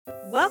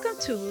Welcome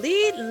to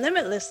Lead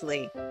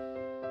Limitlessly,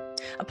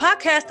 a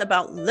podcast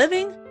about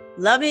living,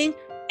 loving,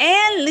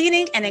 and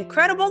leading an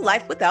incredible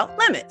life without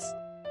limits.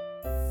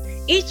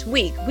 Each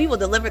week, we will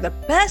deliver the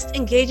best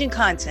engaging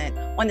content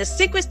on the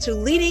secrets to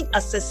leading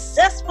a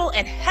successful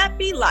and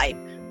happy life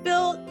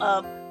filled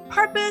of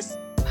purpose,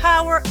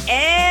 power,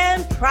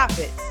 and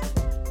profits.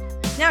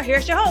 Now,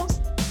 here's your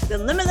host, the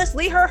limitless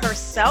leader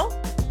herself,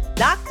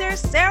 Dr.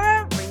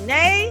 Sarah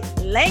Renee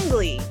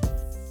Langley.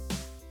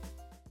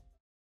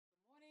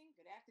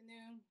 Good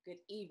afternoon, good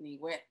evening,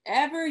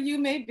 wherever you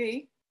may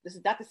be. This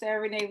is Dr.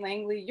 Sarah Renee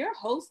Langley, your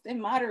host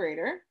and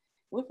moderator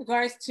with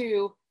regards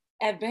to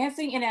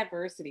advancing in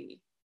adversity.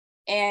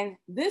 And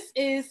this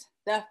is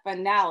the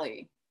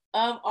finale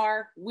of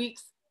our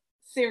week's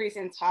series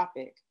and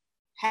topic,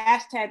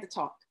 hashtag the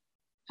talk,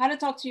 how to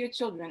talk to your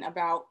children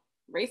about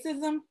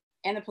racism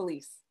and the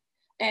police.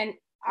 And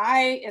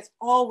I, as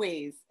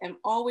always, am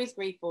always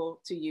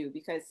grateful to you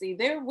because, see,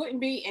 there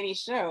wouldn't be any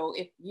show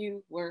if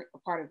you weren't a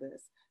part of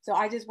this. So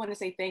I just want to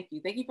say thank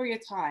you. Thank you for your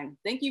time.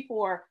 Thank you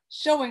for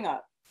showing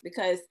up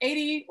because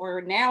 80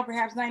 or now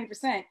perhaps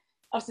 90%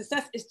 of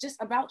success is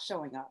just about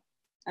showing up.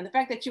 And the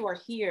fact that you are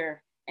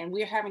here and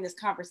we're having this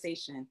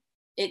conversation,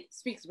 it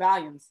speaks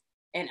volumes.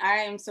 And I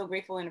am so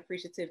grateful and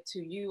appreciative to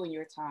you and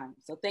your time.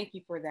 So thank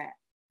you for that.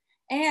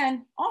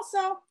 And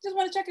also just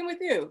want to check in with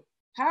you.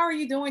 How are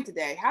you doing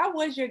today? How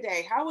was your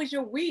day? How was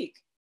your week?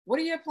 What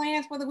are your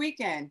plans for the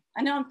weekend?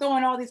 I know I'm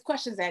throwing all these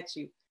questions at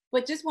you,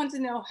 but just want to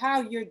know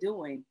how you're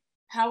doing.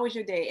 How was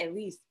your day? At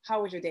least,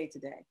 how was your day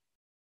today?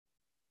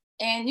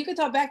 And you can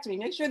talk back to me.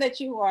 Make sure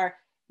that you are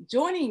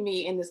joining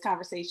me in this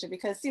conversation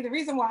because, see, the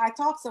reason why I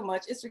talk so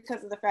much is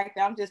because of the fact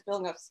that I'm just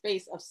filling up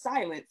space of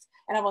silence,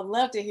 and I would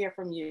love to hear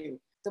from you.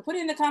 So put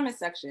it in the comment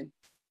section.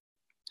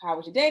 How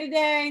was your day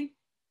today?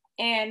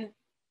 And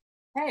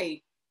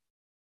hey,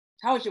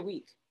 how was your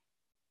week?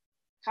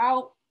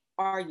 How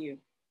are you?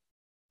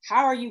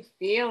 How are you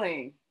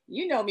feeling?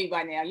 You know me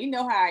by now. You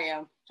know how I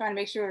am. Trying to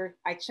make sure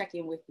I check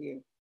in with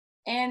you.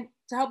 And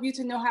to help you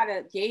to know how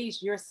to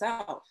gauge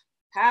yourself,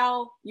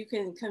 how you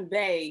can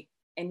convey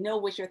and know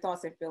what your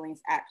thoughts and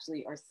feelings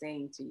actually are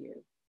saying to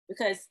you.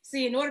 Because,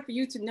 see, in order for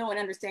you to know and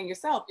understand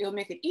yourself, it'll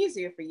make it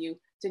easier for you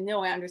to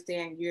know and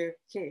understand your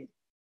kid.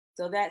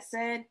 So that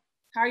said,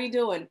 how are you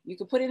doing? You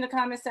can put in the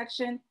comment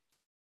section.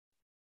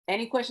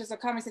 Any questions or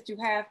comments that you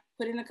have,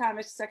 put in the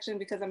comment section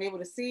because I'm able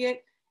to see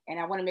it. And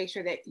I want to make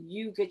sure that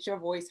you get your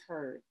voice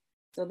heard.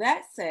 So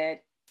that said,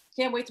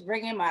 can't wait to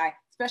bring in my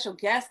special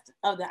guest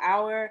of the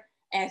hour,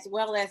 as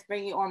well as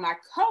bringing on my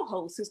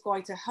co-host who's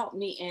going to help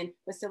me in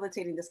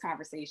facilitating this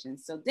conversation.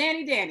 So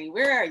Danny,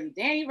 where are you?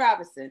 Danny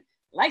Robinson,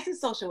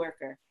 licensed social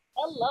worker.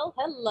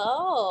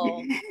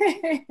 Hello.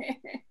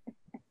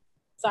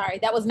 Sorry,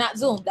 that was not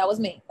Zoom. That was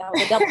me. That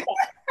was a double tap.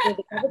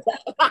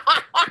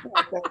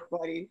 That's so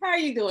funny. How are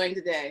you doing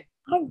today?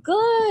 I'm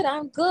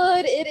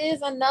good. It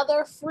is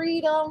another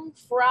Freedom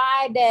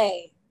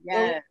Friday.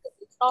 Yes.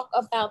 We talk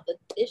about the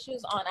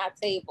issues on our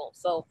table.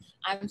 So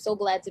I'm so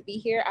glad to be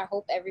here. I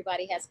hope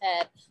everybody has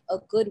had a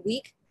good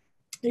week.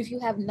 If you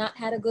have not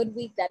had a good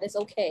week, that is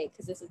okay,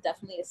 because this is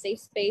definitely a safe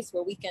space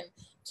where we can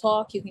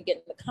talk. You can get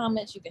in the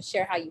comments. You can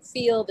share how you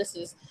feel. This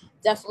is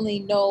definitely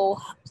no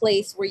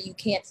place where you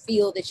can't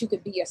feel that you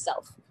could be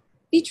yourself.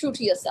 Be true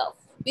to yourself.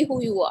 Be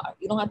who you are.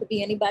 You don't have to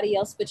be anybody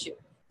else but you.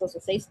 So it's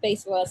a safe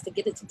space for us to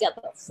get it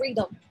together.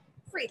 Freedom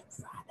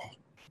Friday.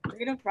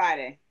 Freedom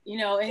Friday, you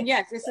know, and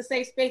yes, it's a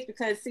safe space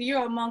because, see,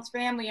 you're amongst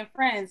family and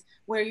friends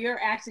where you're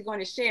actually going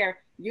to share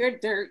your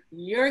dirt,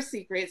 your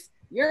secrets,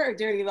 your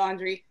dirty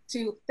laundry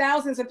to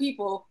thousands of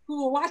people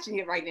who are watching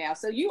it right now.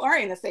 So you are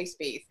in a safe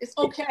space. It's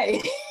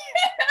okay.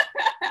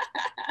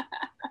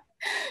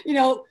 You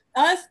know,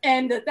 us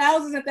and the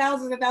thousands and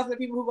thousands and thousands of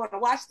people who are going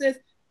to watch this,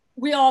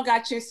 we all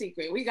got your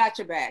secret. We got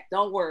your back.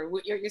 Don't worry.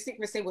 Your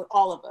secret stay with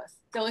all of us.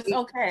 So it's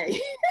okay.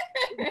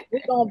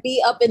 We're going to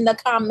be up in the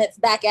comments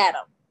back at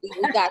them.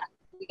 We got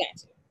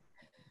you.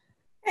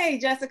 Hey,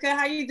 Jessica,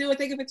 how you doing?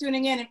 Thank you for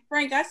tuning in. And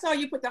Frank, I saw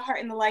you put the heart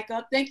and the like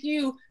up. Thank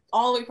you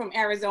all the way from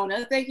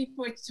Arizona. Thank you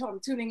for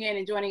tuning in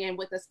and joining in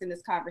with us in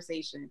this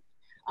conversation.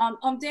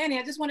 Danny,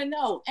 I just want to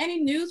know, any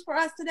news for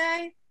us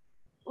today?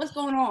 What's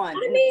going on?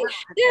 I mean,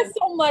 there's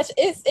so much.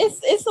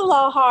 It's a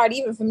little hard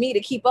even for me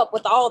to keep up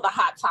with all the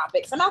hot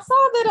topics. And I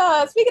saw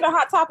that speaking of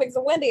hot topics,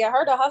 Wendy, I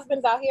heard her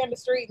husband's out here in the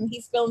street and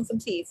he's spilling some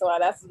tea. So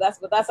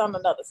that's on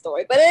another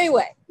story. But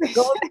anyway, going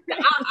to our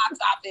hot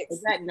topics.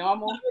 Is that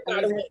normal?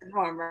 That's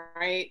normal,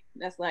 right?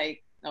 That's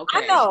like, okay.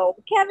 I know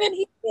Kevin,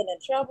 he's been in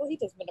trouble. He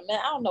just been a man.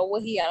 I don't know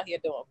what he out here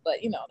doing,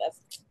 but you know that's.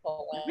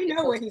 We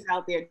know what he's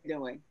out there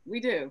doing. We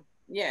do.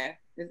 Yeah.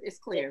 It's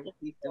clear what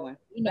he's doing.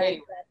 You know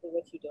exactly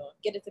what you're doing.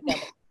 Get it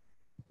together.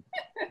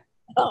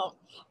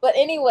 But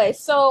anyway,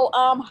 so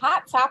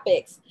hot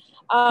topics.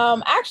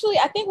 Actually,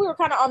 I think we were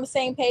kind of on the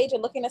same page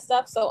and looking at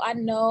stuff. So I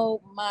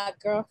know my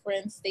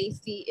girlfriend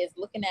Stacy is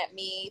looking at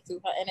me through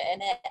her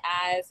internet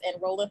eyes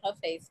and rolling her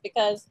face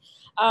because,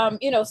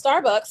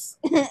 Starbucks.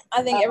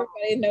 I think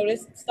everybody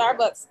noticed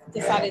Starbucks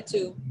decided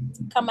to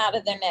come out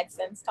of their necks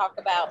and talk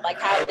about like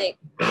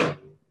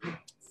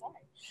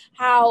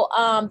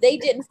how they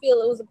didn't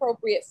feel it was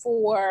appropriate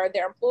for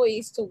their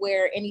employees to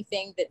wear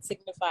anything that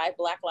signified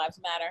Black Lives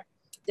Matter,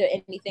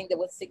 anything that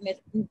would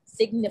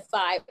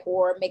signify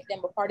or make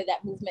them a part of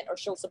that movement or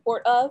show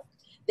support of,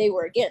 they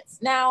were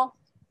against. Now,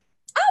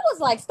 I was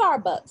like,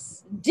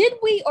 Starbucks, did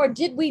we or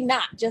did we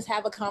not just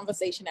have a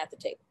conversation at the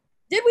table?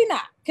 Did we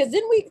not? Because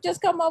didn't we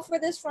just come up for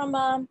this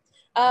from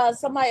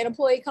somebody, an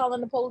employee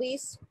calling the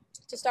police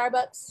to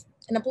Starbucks,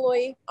 an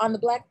employee on the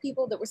Black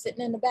people that were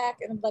sitting in the back,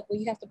 and I'm like, well,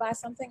 you have to buy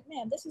something?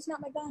 Man, this is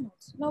not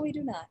McDonald's. No, we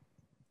do not.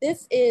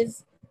 This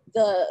is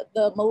the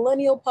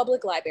Millennial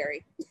Public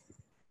Library.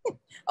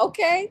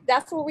 Okay,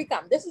 that's where we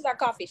come. This is our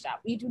coffee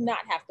shop. We do not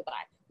have to buy.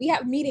 We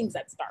have meetings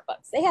at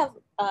Starbucks. They have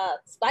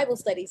Bible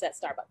studies at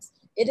Starbucks.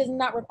 It is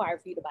not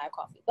required for you to buy a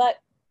coffee, but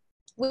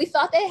we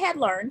thought they had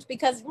learned,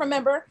 because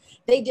remember,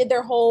 they did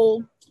their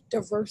whole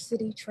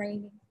diversity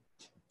training,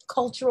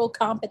 cultural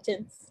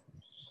competence.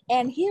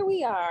 And here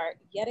we are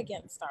yet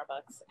again,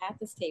 Starbucks, at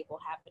this table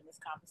having this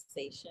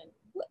conversation.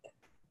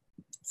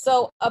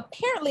 So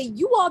apparently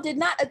you all did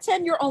not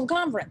attend your own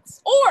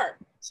conference, or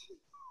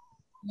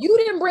you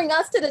didn't bring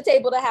us to the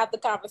table to have the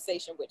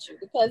conversation with you,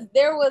 because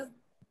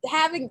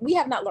we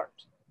have not learned.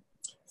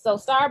 So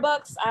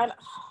Starbucks, I'm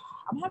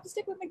gonna have to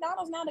stick with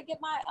McDonald's now to get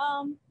my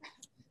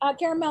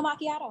caramel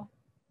macchiato.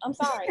 I'm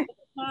sorry.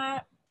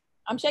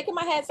 I'm shaking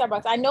my head,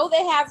 Starbucks. I know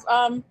they have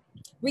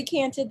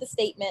recanted the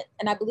statement,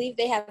 and I believe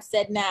they have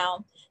said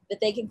now that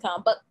they can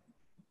come, but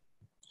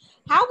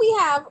how we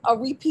have a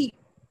repeat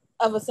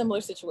of a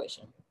similar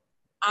situation,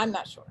 I'm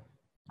not sure.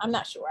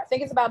 I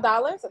think it's about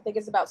dollars. I think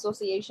it's about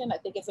association. I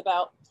think it's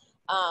about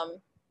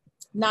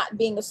not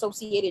being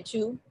associated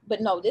to.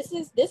 But no, this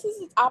is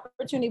an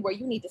opportunity where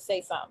you need to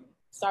say something.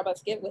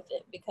 Starbucks, get with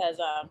it, because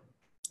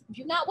if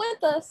you're not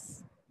with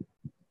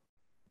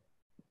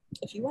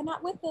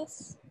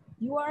us,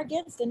 you are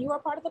against, and you are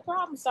part of the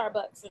problem,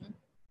 Starbucks.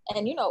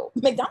 And you know,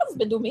 McDonald's has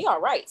been doing me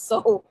all right.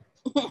 So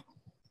get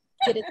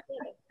it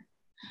together.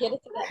 Get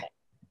it together.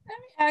 Let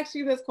me ask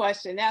you this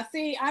question. Now,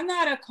 see, I'm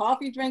not a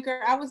coffee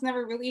drinker. I was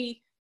never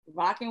really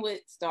rocking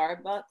with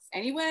Starbucks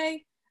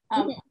anyway.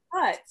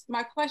 But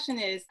my question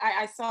is,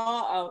 I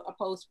saw a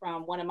post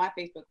from one of my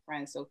Facebook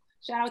friends. So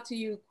shout out to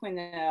you,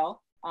 Quinnell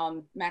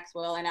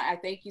Maxwell. And I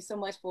thank you so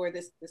much for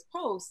this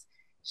post.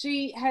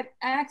 She had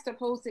asked to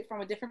post it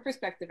from a different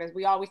perspective, as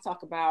we always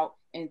talk about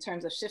in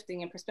terms of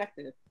shifting in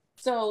perspective.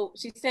 So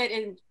she said,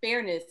 in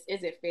fairness,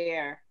 is it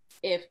fair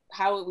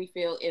how would we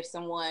feel if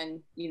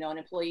someone, an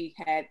employee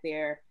had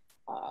their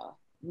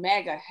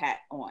MAGA hat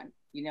on,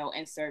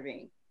 and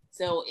serving?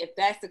 So if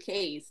that's the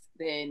case,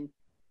 then,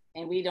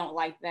 and we don't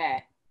like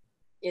that,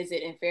 is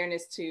it in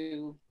fairness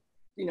to,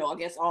 I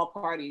guess all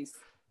parties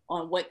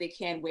on what they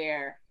can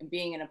wear and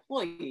being an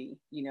employee,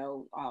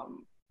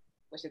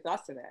 what's your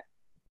thoughts to that?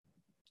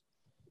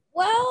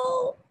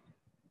 Well,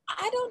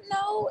 I don't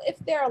know if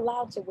they're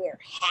allowed to wear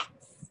hats.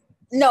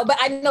 No, but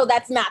I know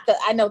that's not the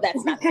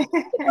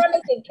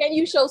premise is, can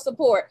you show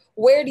support?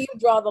 Where do you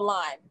draw the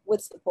line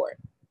with support?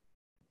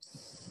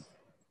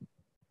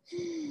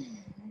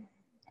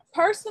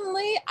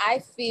 Personally, I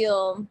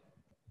feel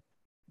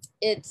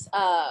it's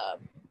I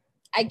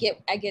get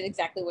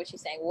exactly what you're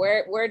saying.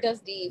 Where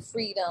does the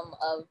freedom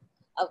of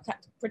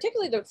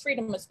particularly the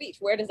freedom of speech,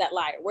 where does that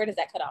lie? Where does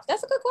that cut off?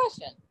 That's a good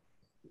question.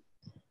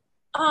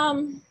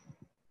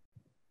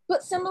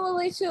 But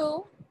similarly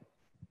to,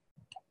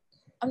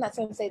 I'm not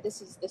going to say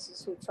this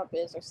is who Trump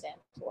is or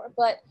stands for,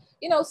 but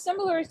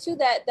similar to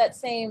that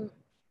same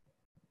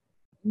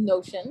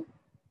notion,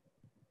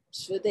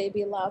 should they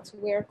be allowed to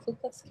wear Ku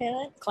Klux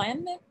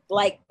Klan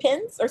like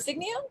pins or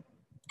insignia?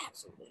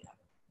 Absolutely not.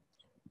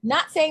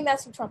 Not saying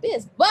that's who Trump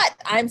is, but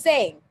I'm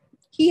saying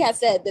he has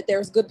said that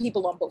there's good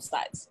people on both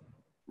sides.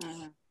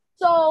 Mm-hmm.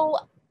 So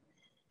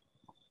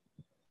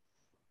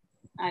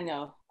I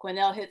know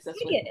Quinnell hits us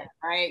with that,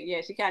 right?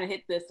 Yeah, she kind of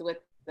hit this with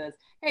us.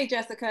 Hey,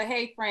 Jessica.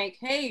 Hey, Frank.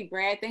 Hey,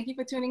 Brad. Thank you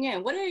for tuning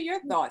in. What are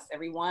your thoughts,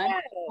 everyone?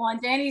 Yes. On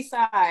Danny's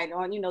side,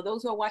 on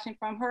those who are watching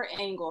from her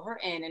angle, her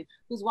end, and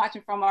who's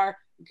watching from our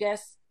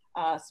guest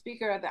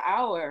speaker of the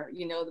hour,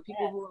 the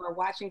people who are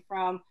watching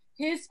from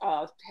his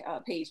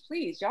page,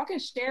 please, y'all can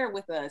share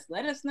with us.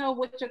 Let us know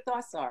what your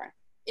thoughts are.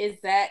 Is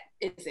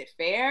it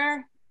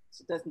fair?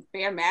 Does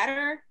fair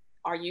matter?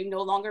 Are you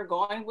no longer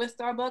going with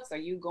Starbucks? Are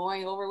you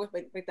going over with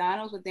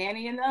McDonald's with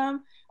Danny and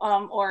them?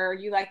 Or are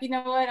you like, you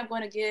know what, I'm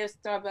going to give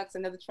Starbucks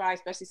another try,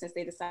 especially since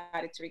they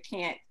decided to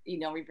recant,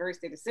 reverse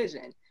their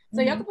decision.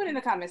 So y'all can put it in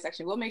the comment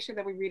section. We'll make sure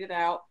that we read it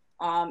out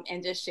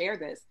and just share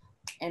this.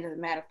 And as a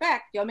matter of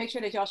fact, y'all make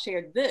sure that y'all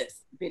share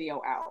this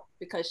video out,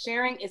 because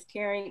sharing is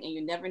caring, and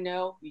you never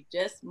know, you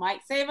just might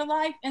save a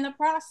life in the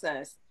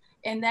process.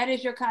 And that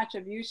is your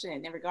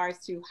contribution in regards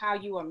to how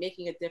you are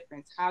making a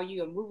difference, how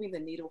you are moving the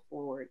needle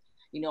forward,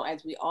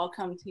 as we all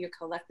come here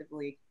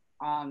collectively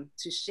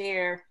to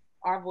share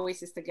our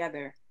voices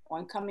together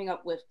on coming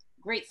up with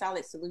great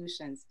solid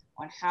solutions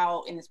on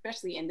how, and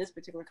especially in this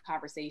particular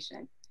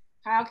conversation,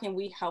 how can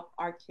we help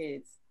our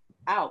kids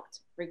out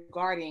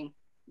regarding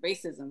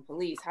racism,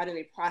 police? How do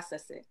they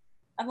process it?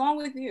 Along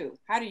with you,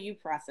 how do you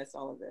process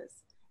all of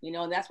this?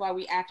 And that's why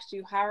we asked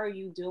you, how are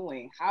you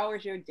doing? How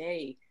is your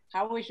day?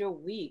 How was your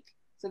week?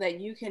 So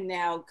that you can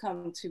now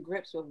come to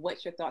grips with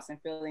what your thoughts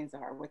and feelings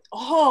are with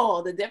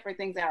all the different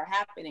things that are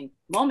happening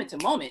moment to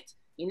moment.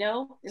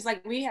 It's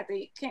like we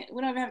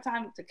don't even have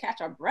time to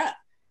catch our breath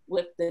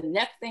with the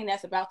next thing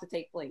that's about to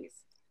take place.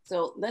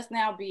 So let's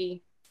now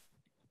be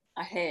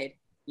ahead,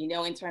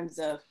 in terms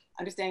of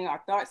understanding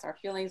our thoughts, our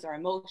feelings, our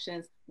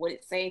emotions, what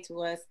it's saying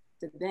to us,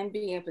 to then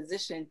be in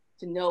position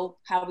to know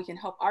how we can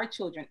help our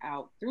children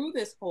out through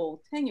this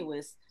whole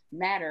tenuous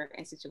matter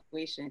and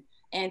situation,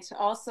 and to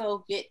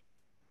also get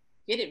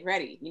it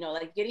ready,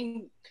 like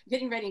getting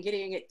ready and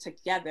getting it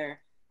together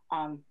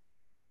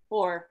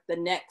for the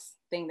next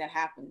thing that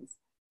happens.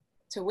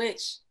 To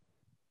which,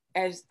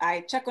 as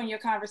I check on your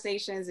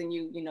conversations and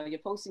you're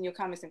posting your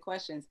comments and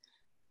questions,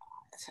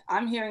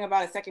 I'm hearing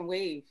about a second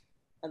wave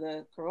of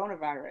the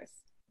coronavirus.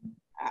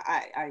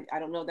 I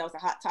don't know if that was a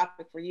hot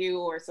topic for you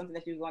or something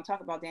that you were going to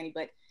talk about, Danny,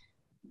 but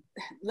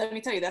let me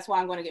tell you, that's why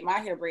I'm going to get my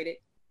hair braided.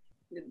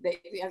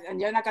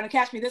 And you're not going to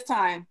catch me this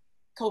time,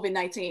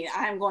 COVID-19.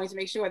 I'm going to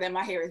make sure that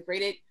my hair is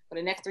braided for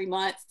the next 3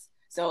 months.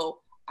 So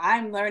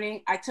I'm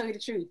learning. I tell you the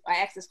truth. I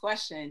asked this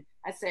question.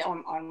 I said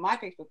on my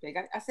Facebook page,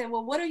 I said,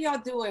 well, what are y'all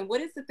doing?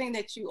 What is the thing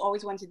that you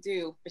always wanted to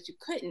do, but you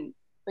couldn't,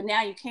 but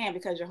now you can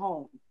because you're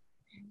home?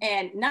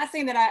 And not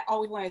saying that I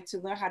always wanted to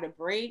learn how to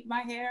braid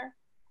my hair.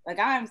 Like,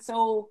 I'm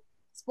so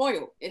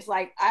spoiled. It's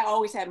like I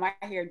always had my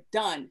hair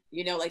done,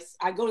 like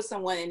I go to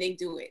someone and they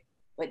do it.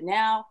 But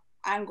now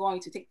I'm going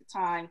to take the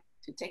time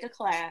to take a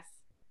class,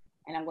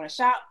 and I'm going to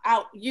shout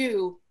out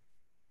you,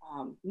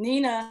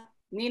 Nina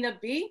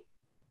B.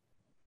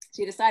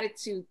 She decided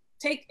to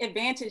take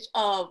advantage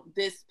of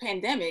this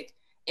pandemic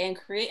and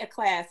create a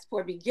class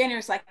for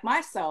beginners like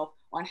myself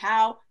on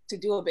how to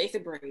do a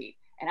basic braid.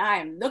 And I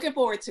am looking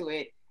forward to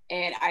it.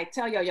 And I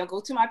tell y'all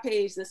go to my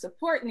page to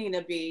support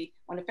Nina B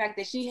on the fact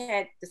that she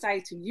had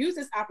decided to use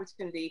this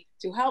opportunity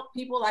to help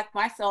people like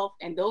myself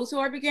and those who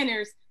are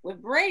beginners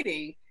with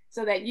braiding,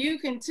 so that you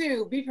can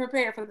too be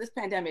prepared for this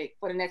pandemic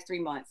for the next 3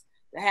 months,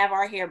 to have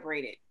our hair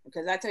braided.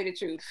 Because I tell you the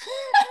truth,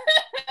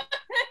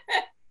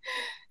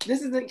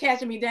 this isn't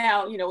catching me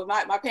down, with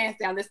my pants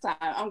down this time.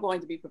 I'm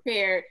going to be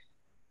prepared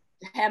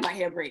to have my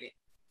hair braided.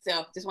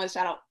 So just want to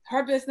shout out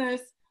her business.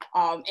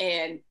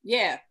 And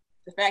yeah,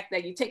 the fact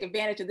that you take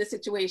advantage of this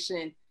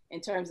situation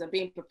in terms of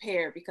being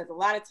prepared, because a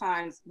lot of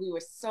times we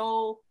were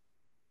so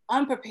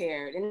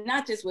unprepared, and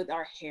not just with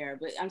our hair,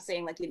 but I'm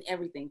saying like in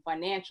everything,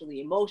 financially,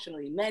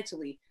 emotionally,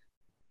 mentally,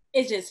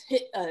 it just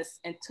hit us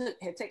and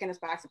had taken us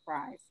by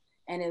surprise.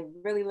 And it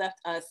really left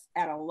us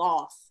at a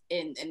loss.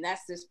 And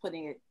that's just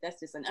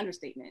that's just an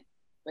understatement.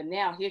 But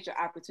now here's your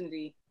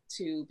opportunity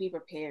to be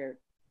prepared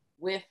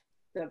with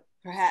the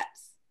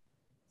perhaps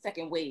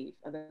second wave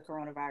of the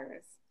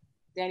coronavirus.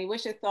 Danny,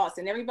 what's your thoughts?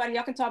 And everybody,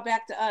 y'all can talk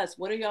back to us.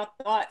 What are your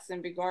thoughts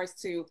in regards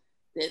to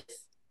this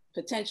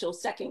potential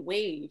second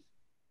wave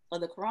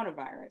of the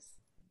coronavirus?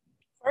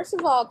 First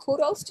of all,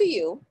 kudos to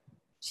you.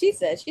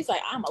 She's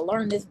like, I'm gonna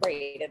learn this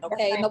braiding,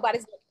 okay? Right.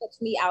 Nobody's gonna catch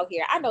me out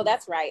here. I know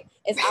that's right.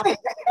 It's opportunity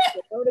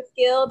to learn a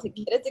skill, to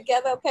get it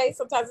together, okay?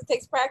 Sometimes it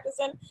takes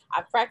practicing.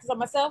 I've practiced on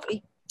myself.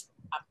 I'm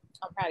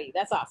proud of you.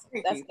 That's awesome.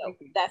 That's dope.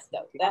 That's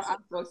dope. I'm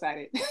so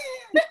excited.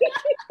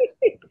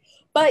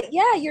 But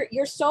yeah,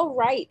 you're so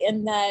right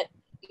in that,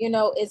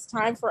 it's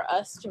time for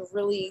us to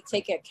really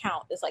take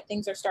account. It's like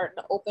things are starting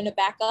to open it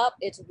back up.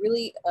 It's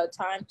really a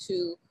time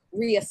to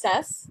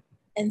reassess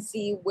and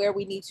see where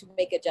we need to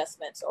make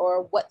adjustments,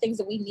 or what things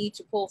that we need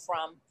to pull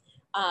from.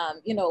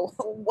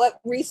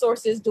 What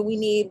resources do we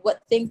need?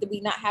 What things do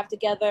we not have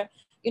together?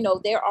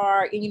 There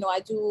are, I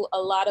do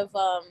a lot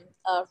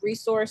of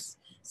resource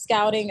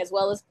scouting, as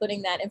well as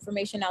putting that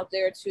information out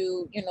there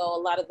to, a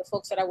lot of the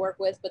folks that I work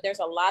with. But there's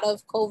a lot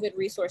of COVID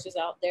resources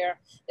out there.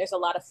 There's a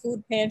lot of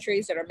food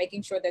pantries that are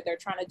making sure that they're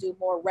trying to do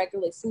more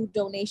regular food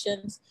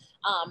donations.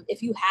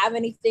 If you have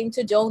anything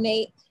to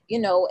donate,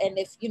 and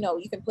if,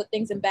 you can put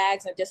things in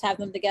bags and just have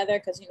them together,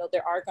 because,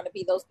 there are going to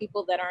be those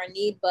people that are in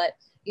need. But,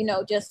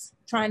 just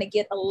trying to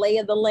get a lay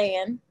of the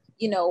land,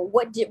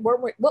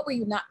 what were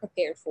you not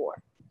prepared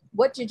for?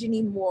 What did you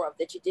need more of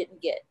that you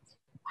didn't get?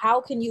 How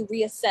can you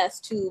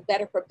reassess to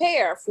better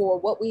prepare for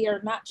what we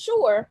are not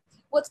sure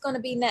what's going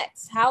to be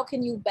next? How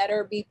can you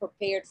better be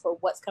prepared for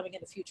what's coming in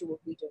the future? What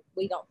we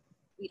don't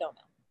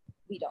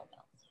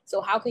know.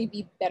 So how can you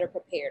be better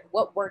prepared?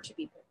 What weren't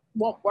you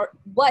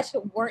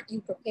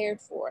prepared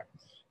for?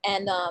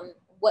 And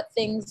what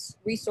things,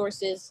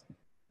 resources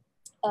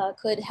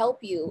could help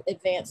you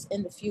advance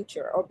in the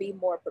future or be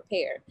more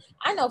prepared?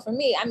 I know for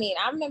me, I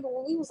remember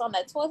when we was on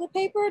that toilet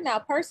paper. Now,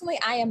 personally,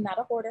 I am not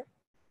a hoarder.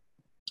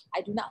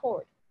 I do not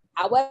hoard.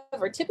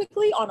 However,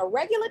 typically on a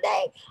regular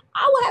day,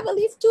 I will have at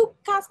least 2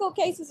 Costco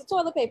cases of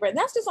toilet paper, and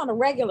that's just on a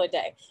regular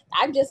day.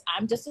 I'm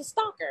just a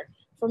stalker.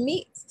 For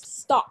me,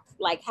 stock,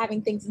 like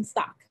having things in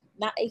stock,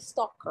 not a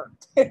stalker.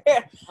 Okay.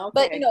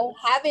 But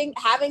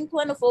having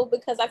plentiful,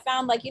 because I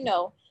found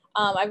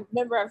I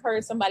remember I've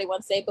heard somebody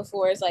once say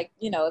before, it's like,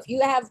 if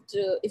you have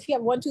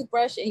 1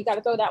 toothbrush and you got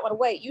to throw that one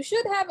away, you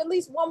should have at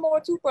least 1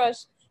 more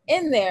toothbrush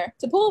in there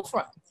to pull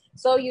from.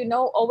 So,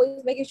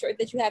 always making sure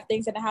that you have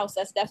things in the house.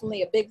 That's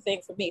definitely a big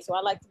thing for me. So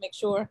I like to make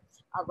sure,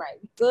 all right,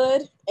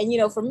 good.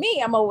 And, for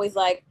me, I'm always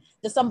like,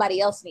 does somebody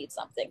else need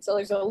something? So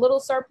there's a little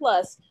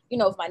surplus,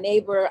 if my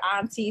neighbor,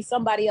 auntie,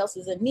 somebody else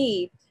is in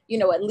need,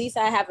 at least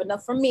I have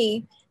enough for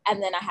me,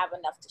 and then I have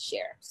enough to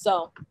share.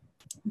 So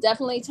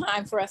definitely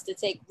time for us to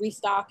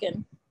restock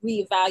and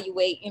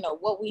reevaluate,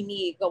 what we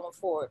need going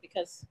forward,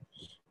 because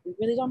we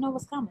really don't know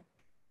what's coming.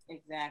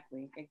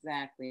 Exactly.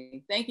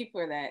 Thank you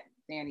for that,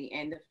 Danny.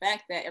 And the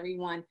fact that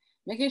everyone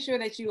making sure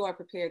that you are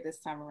prepared this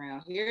time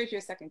around. Here's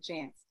your second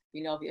chance.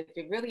 If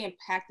it really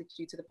impacted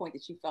you to the point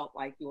that you felt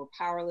like you were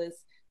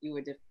powerless, you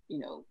were,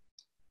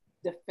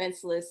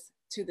 defenseless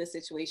to the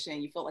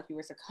situation, you felt like you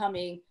were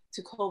succumbing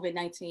to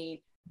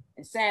COVID-19,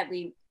 and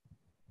sadly,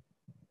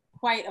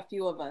 quite a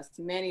few of us,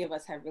 many of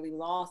us have really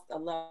lost a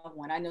loved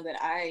one. I know that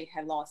I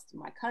had lost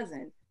my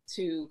cousin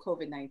to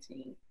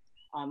COVID-19.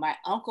 My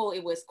uncle,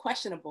 it was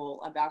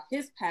questionable about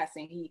his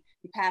passing. He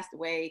passed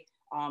away.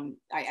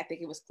 I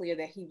think it was clear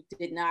that he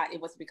did not,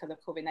 it wasn't because of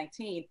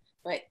COVID-19,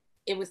 but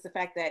it was the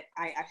fact that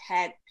I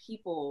had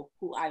people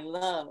who I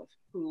love,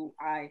 who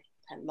I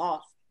had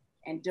lost,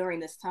 and during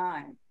this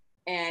time.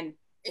 And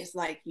it's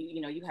like,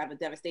 you have a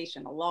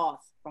devastation, a loss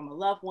from a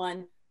loved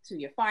one, to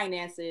your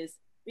finances,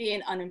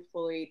 being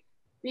unemployed,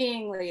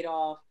 being laid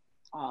off,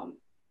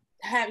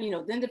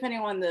 then depending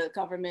on the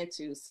government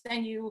to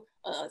send you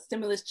a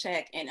stimulus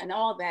check and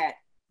all that.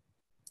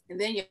 And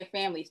then your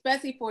family,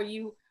 especially for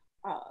you,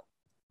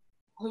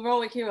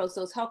 heroic heroes,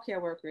 those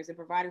healthcare workers and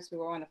providers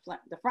who are on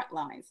the front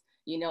lines,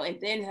 and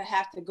then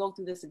have to go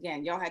through this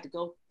again. Y'all had to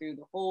go through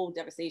the whole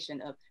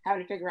devastation of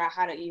having to figure out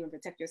how to even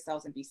protect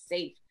yourselves and be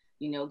safe,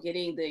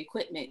 getting the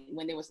equipment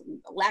when there was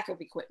a lack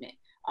of equipment,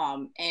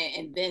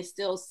 and then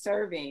still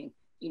serving,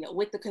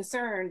 with the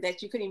concern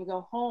that you couldn't even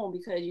go home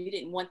because you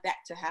didn't want that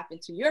to happen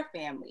to your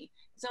family.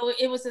 So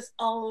it was just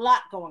a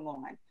lot going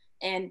on.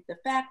 And the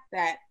fact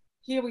that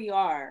here we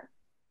are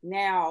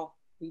now,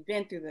 we've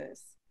been through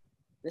this.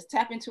 Let's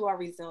tap into our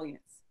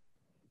resilience.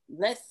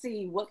 Let's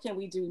see what can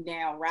we do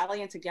now,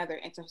 rallying together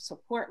and to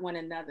support one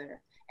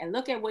another. And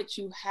look at what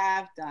you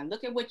have done.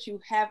 Look at what you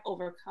have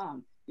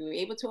overcome. You were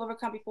able to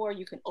overcome before,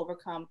 you can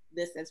overcome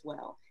this as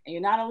well. And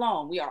you're not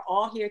alone. We are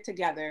all here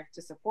together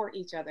to support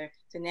each other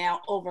to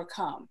now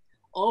overcome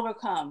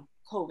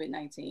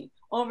COVID-19,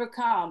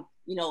 overcome,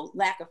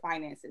 lack of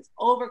finances,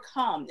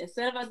 overcome.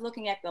 Instead of us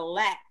looking at the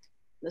lack,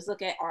 let's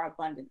look at our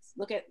abundance.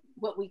 Look at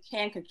what we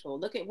can control.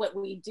 Look at what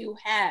we do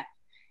have.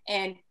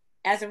 And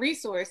as a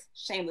resource,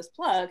 shameless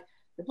plug,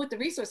 to put the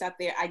resource out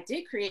there, I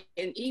did create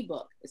an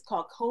ebook. It's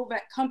called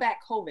Combat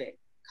COVID,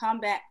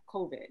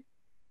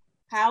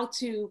 How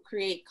to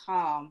Create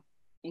Calm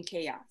in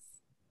Chaos.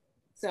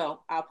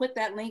 So I'll put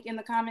that link in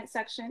the comment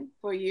section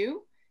for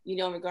you, in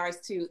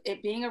regards to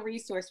it being a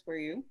resource for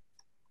you.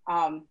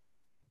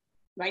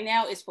 Right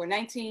now it's for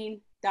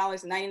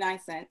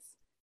 $19.99.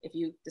 If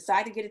you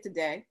decide to get it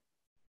today,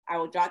 I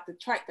will drop the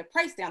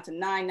price down to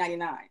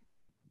 $9.99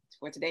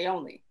 for today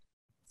only.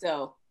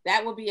 So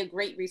that will be a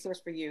great resource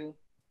for you.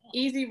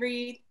 Easy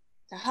read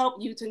to help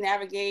you to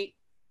navigate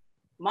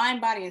mind,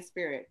 body, and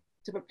spirit,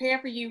 to prepare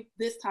for you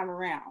this time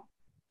around,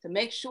 to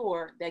make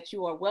sure that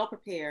you are well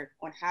prepared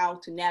on how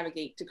to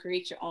navigate, to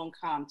create your own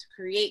calm, to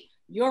create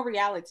your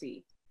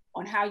reality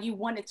on how you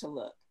want it to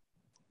look.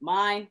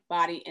 Mind,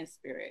 body, and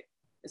spirit.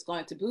 It's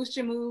going to boost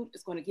your mood.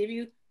 It's going to give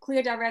you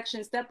clear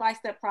direction,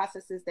 step-by-step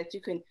processes that you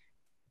can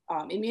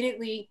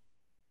immediately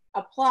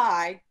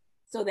apply,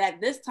 so that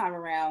this time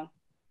around,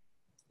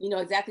 you know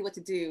exactly what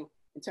to do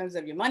in terms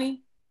of your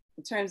money,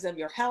 in terms of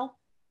your health,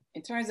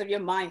 in terms of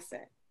your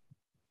mindset,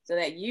 so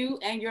that you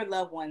and your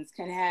loved ones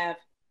can have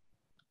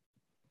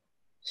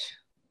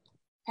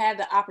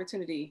the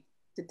opportunity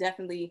to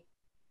definitely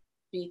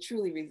be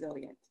truly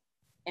resilient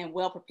and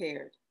well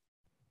prepared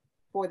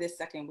for this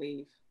second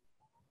wave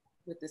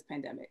with this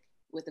pandemic,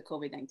 with the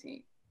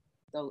COVID-19.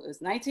 So it's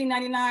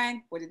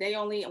 $19.99 for today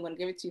only. I'm going to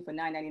give it to you for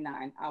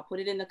 $9.99. I'll put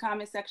it in the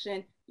comment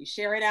section. You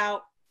share it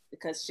out,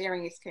 because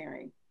sharing is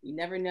caring. You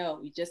never know.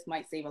 You just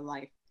might save a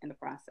life in the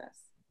process.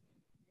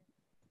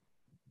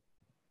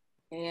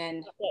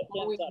 And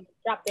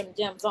drop them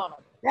gems on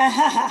them.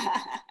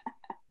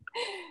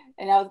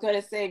 And I was going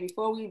to say,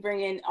 before we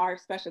bring in our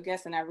special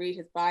guest and I read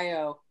his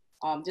bio,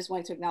 just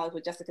wanted to acknowledge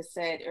what Jessica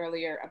said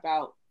earlier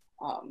about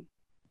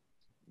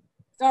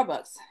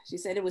Starbucks. She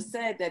said it was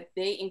said that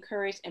they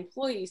encourage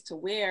employees to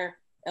wear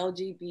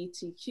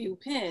LGBTQ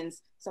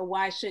pins, so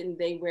why shouldn't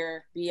they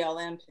wear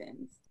BLM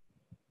pins?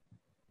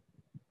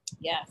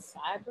 Yes,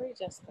 I agree,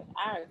 Jessica.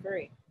 I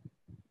agree.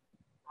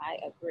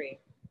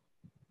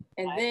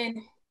 And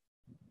then,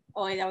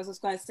 and I was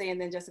just going to say, and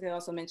then Jessica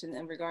also mentioned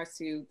in regards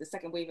to the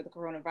second wave of the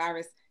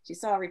coronavirus, she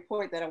saw a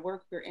report that a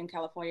worker in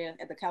California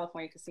at the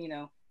California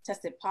casino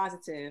tested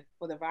positive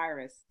for the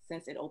virus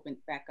since it opened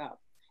back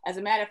up. As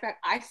a matter of fact,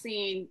 I've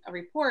seen a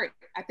report,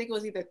 I think it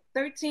was either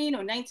 13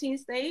 or 19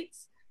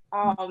 states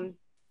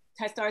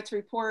has started to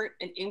report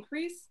an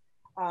increase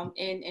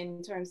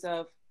in terms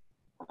of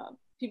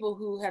people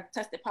who have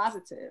tested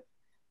positive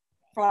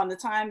from the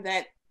time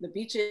that the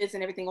beaches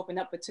and everything opened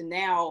up, but to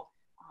now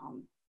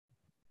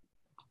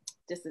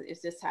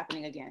it's just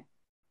happening again,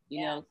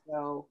 you know.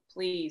 So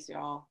please,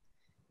 y'all,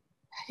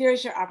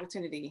 here's your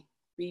opportunity.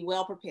 Be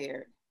well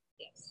prepared.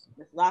 Yes.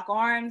 Let's lock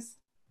arms.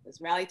 Let's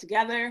rally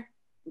together.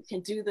 We can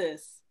do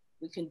this.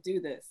 We can do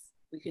this.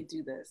 We can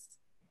do this.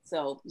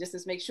 So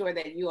just make sure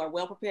that you are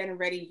well prepared and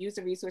ready. Use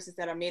the resources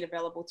that are made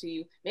available to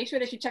you. Make sure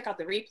that you check out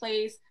the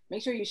replays.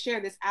 Make sure you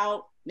share this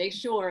out. Make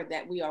sure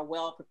that we are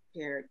well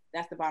prepared.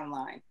 That's the bottom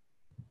line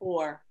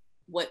for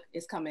what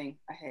is coming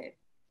ahead.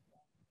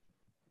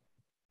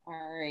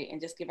 All right,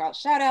 and just give out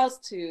shout outs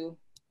to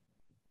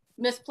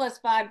Miss Plus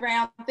 5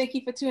 Brown. Thank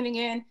you for tuning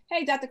in.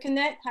 Hey, Dr.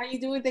 Kennett, how are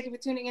you doing? Thank you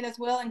for tuning in as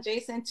well. And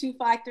Jason,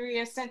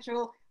 253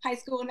 Central High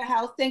School in the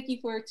house. Thank you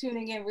for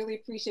tuning in. Really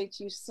appreciate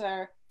you,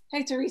 sir.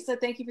 Hey, Teresa,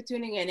 thank you for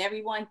tuning in.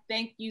 Everyone,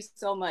 thank you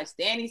so much.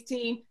 Danny's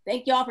team,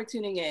 thank y'all for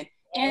tuning in.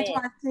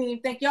 Antwan's team,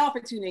 thank y'all for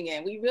tuning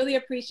in. We really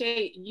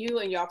appreciate you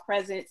and your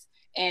presence.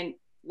 And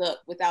look,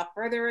 without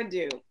further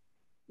ado,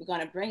 we're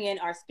going to bring in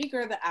our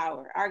speaker of the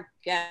hour, our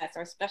guest,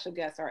 our special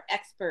guest, our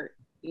expert,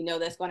 you know,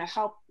 that's going to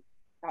help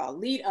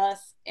lead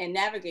us and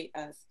navigate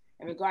us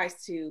in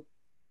regards to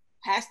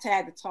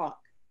 #TheTalk,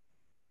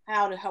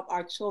 how to help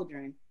our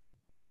children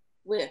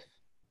with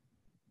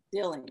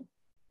dealing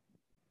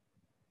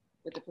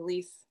with the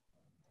police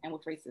and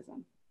with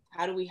racism.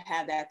 How do we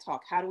have that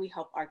talk? How do we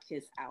help our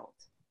kids out?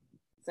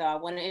 So I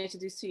want to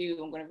introduce to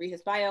you, I'm going to read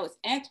his bio. It's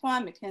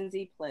Antwan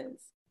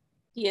Plez.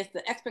 He is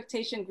the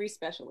expectation grief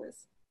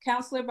specialist,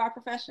 counselor by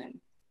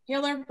profession,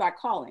 healer by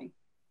calling.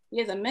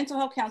 He is a mental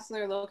health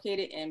counselor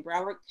located in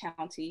Broward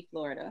County,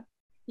 Florida.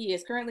 He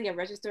is currently a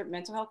registered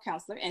mental health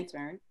counselor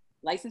intern,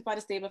 licensed by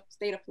the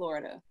state of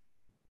Florida.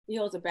 He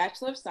holds a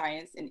Bachelor of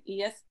Science in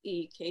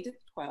ESE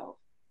K-12,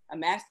 a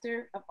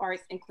Master of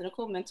Arts in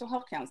Clinical Mental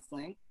Health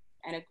Counseling,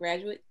 and a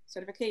graduate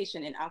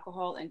certification in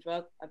alcohol and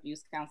drug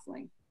abuse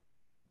counseling.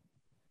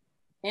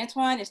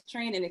 Antwan is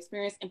trained and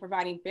experienced in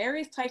providing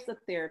various types of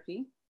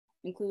therapy,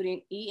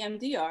 including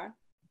EMDR,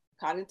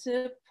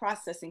 cognitive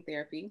processing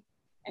therapy,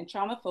 and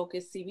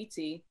trauma-focused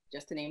CBT,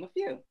 just to name a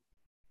few.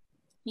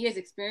 He is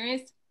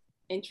experienced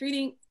in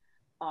treating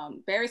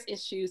various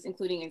issues,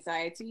 including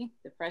anxiety,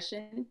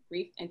 depression,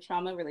 grief, and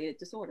trauma-related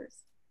disorders.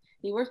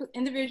 He works with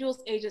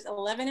individuals ages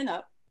 11 and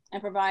up and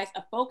provides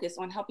a focus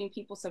on helping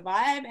people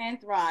survive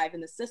and thrive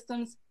in the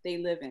systems they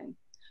live in,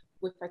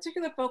 with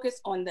particular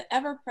focus on the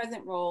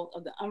ever-present role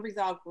of the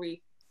unresolved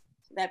grief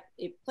that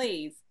it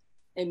plays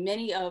in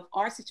many of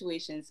our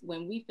situations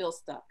when we feel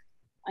stuck,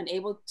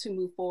 unable to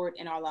move forward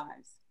in our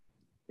lives.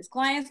 His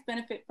clients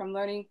benefit from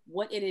learning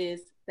what it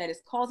is that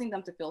is causing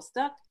them to feel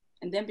stuck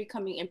and then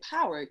becoming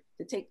empowered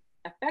to take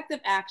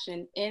effective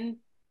action in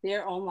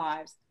their own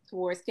lives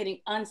towards getting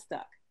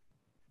unstuck.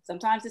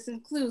 Sometimes this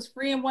includes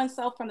freeing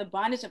oneself from the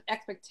bondage of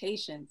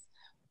expectations,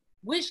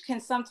 which can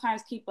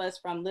sometimes keep us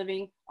from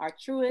living our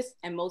truest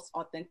and most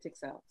authentic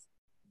selves.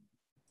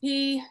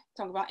 He,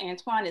 talk about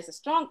Antwan, is a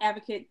strong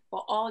advocate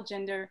for all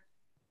gender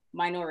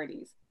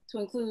minorities, to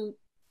include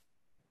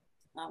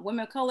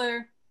women of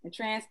color and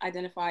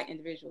trans-identified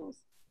individuals.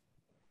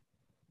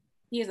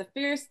 He is a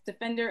fierce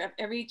defender of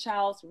every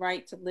child's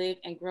right to live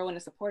and grow in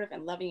a supportive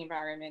and loving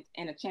environment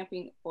and a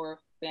champion for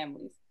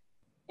families.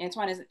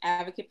 Antwan is an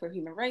advocate for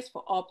human rights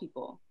for all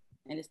people,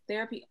 and his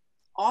therapy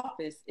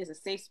office is a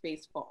safe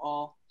space for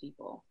all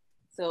people.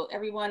 So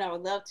everyone, I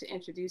would love to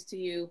introduce to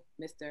you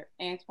Mr.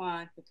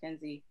 Antwan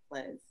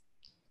Plez.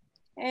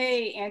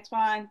 Hey,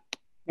 Antwan.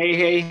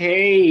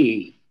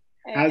 Hey.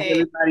 How's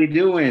everybody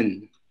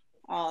doing?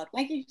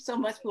 Thank you so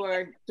much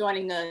for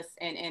joining us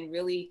and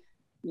really,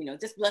 you know,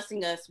 just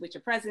blessing us with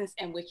your presence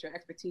and with your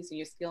expertise and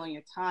your skill and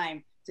your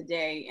time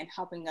today and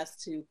helping us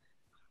to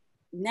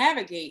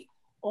navigate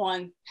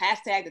on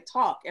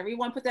 #TheTalk.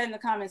 Everyone put that in the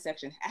comment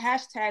section,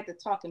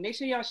 #TheTalk, and make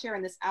sure y'all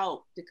sharing this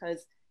out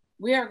because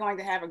we are going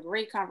to have a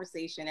great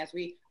conversation as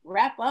we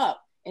wrap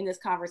up in this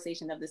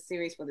conversation of this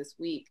series for this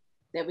week,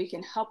 that we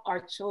can help our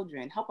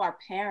children, help our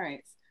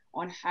parents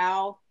on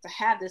how to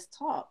have this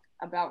talk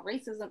about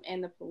racism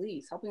and the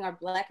police, helping our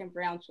Black and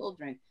brown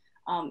children.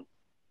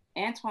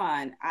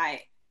 Antwan,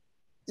 I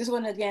just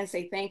want to again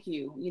say thank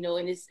you, you know,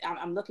 and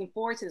I'm looking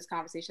forward to this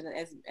conversation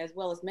as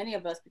well as many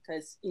of us,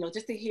 because, you know,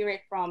 just to hear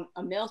it from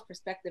a male's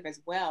perspective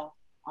as well,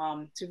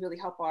 to really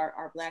help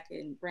our Black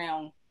and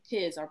brown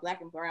kids, our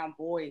Black and brown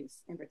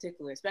boys in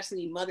particular,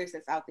 especially mothers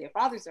that's out there,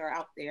 fathers that are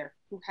out there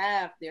who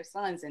have their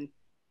sons and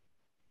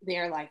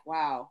they're like,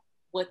 wow,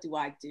 what do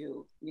I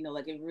do? You know,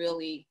 like it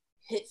really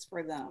hits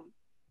for them.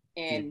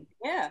 And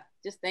yeah,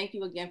 just thank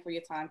you again for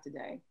your time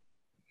today.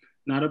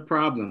 Not a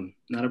problem.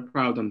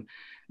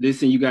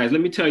 Listen, you guys,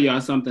 let me tell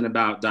y'all something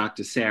about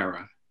Dr.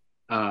 Sarah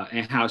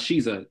and how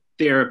she's a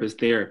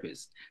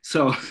therapist.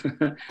 So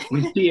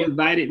when she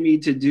invited me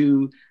to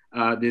do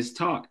this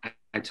talk,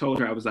 I told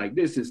her, I was like,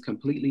 this is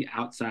completely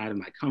outside of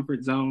my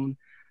comfort zone.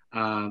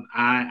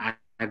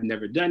 I've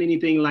never done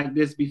anything like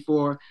this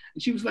before.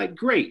 And she was like,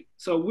 great.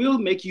 So we'll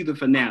make you the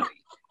finale.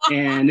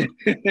 And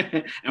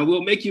and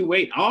we'll make you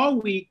wait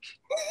all week,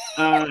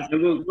 and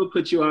we'll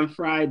put you on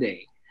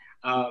Friday.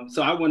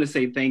 So I want to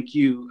say thank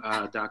you,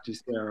 Dr.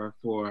 Sarah,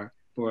 for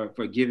for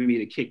giving me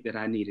the kick that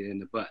I needed in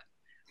the butt.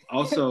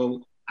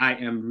 Also, I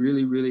am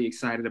really, really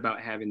excited about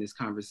having this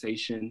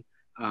conversation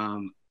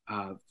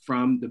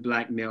from the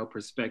Black male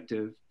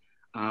perspective,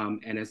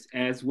 and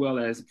as well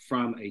as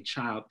from a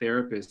child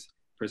therapist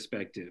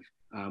perspective,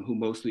 who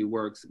mostly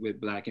works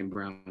with Black and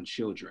brown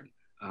children.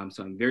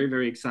 So I'm very,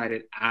 very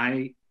excited.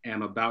 I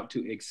am about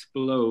to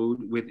explode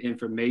with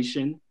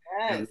information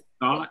and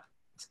thought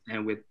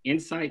and with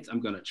insights. I'm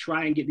going to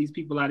try and get these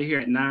people out of here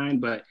at 9,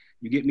 but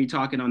you get me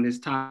talking on this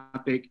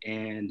topic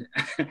and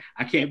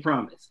I can't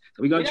promise.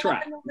 So we're going to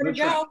try.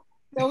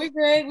 So we're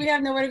good. We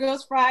have nowhere to go.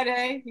 It's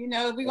Friday. You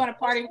know, if we're going to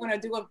party, we're going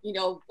to do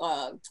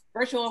a,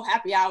 virtual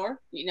happy hour.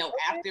 You know,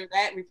 after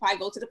that, we probably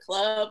go to the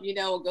club, you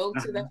know, go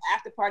to the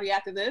after party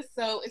after this.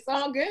 So it's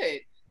all good.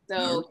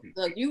 So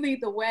you lead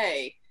the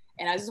way.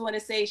 And I just want to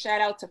say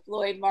shout out to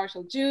Floyd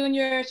Marshall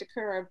Jr.,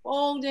 Shakira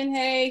Bolden,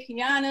 hey,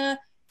 Kiana,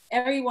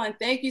 everyone.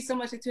 Thank you so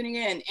much for tuning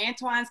in.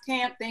 Antwan's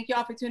camp, thank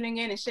y'all for tuning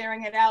in and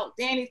sharing it out.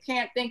 Danny's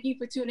camp, thank you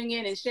for tuning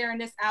in and sharing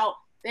this out.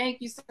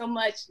 Thank you so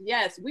much.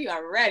 Yes, we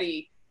are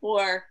ready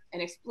for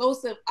an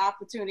explosive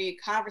opportunity,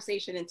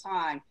 conversation, and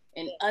time,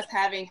 and us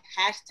having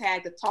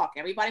hashtag the talk.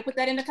 Everybody put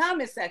that in the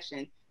comment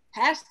section.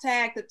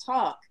 Hashtag the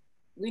talk.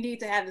 We need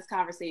to have this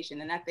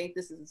conversation. And I think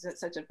this is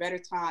such a better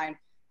time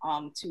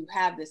to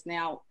have this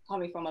now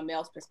coming from a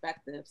male's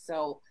perspective.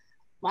 So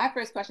my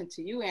first question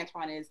to you,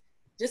 Antwan, is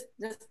just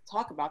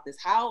talk about this.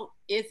 How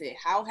is it?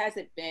 How has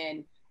it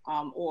been?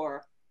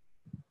 Or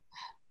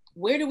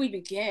where do we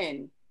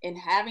begin in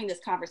having this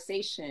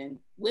conversation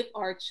with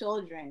our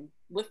children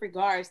with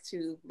regards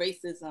to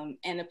racism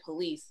and the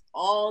police,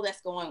 all that's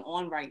going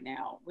on right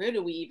now? Where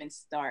do we even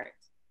start?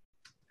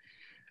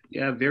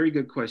 Yeah, very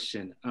good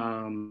question.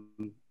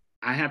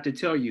 I have to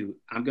tell you,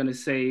 I'm going to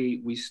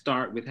say we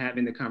start with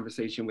having the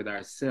conversation with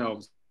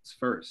ourselves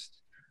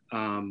first.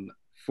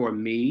 For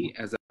me,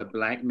 as a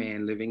Black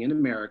man living in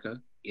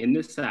America, in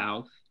the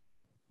South,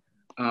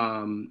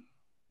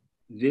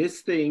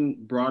 this thing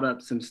brought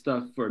up some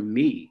stuff for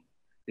me.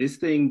 This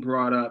thing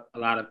brought up a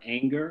lot of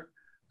anger.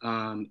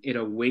 It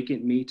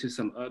awakened me to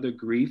some other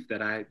grief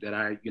that I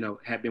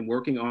had been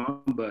working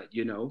on, but,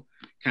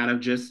 kind of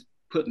just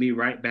put me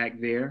right back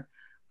there.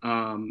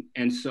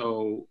 And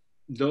so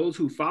those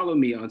who follow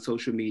me on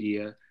social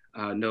media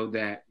know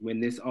that when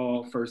this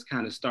all first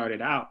kind of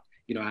started out,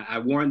 I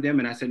warned them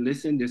and I said,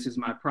 listen, this is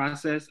my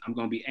process. I'm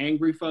going to be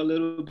angry for a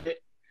little bit.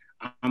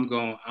 I'm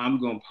going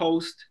to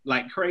post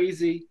like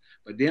crazy,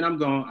 but then I'm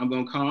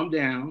going to calm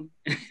down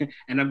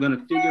and I'm going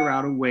to figure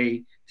out a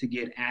way to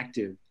get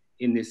active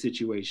in this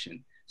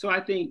situation. So I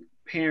think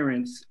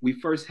parents, we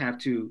first have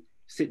to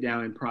sit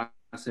down and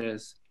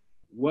process,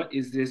 what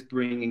is this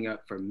bringing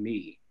up for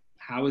me?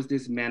 How is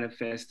this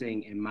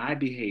manifesting in my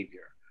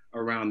behavior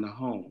around the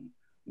home?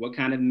 What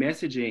kind of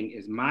messaging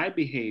is my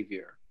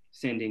behavior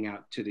sending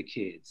out to the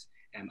kids?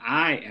 Am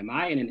I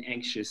in an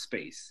anxious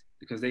space?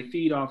 Because they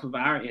feed off of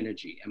our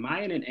energy. Am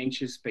I in an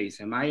anxious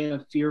space? Am I in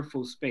a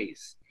fearful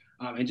space?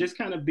 And just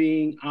kind of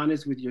being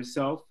honest with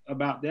yourself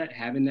about that,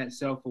 having that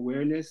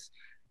self-awareness.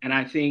 And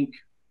I think,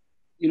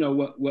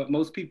 what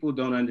most people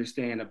don't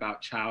understand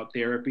about child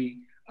therapy,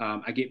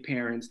 I get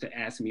parents to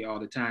ask me all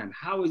the time,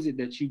 how is it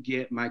that you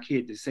get my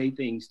kid to say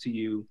things to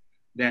you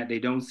that they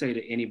don't say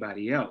to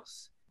anybody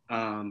else?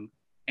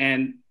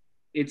 And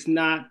it's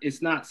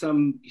not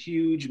some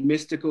huge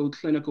mystical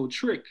clinical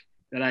trick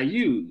that I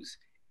use.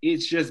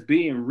 It's just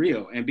being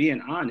real and being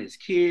honest.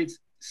 Kids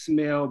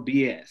smell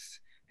BS.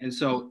 And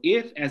so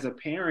if as a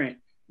parent,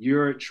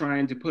 you're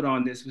trying to put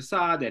on this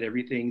facade that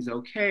everything's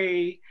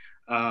okay,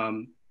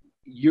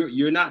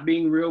 you're not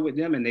being real with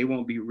them and they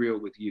won't be real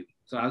with you.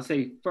 So I'll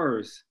say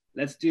first,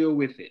 let's deal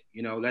with it.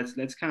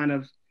 Let's kind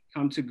of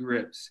come to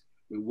grips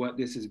with what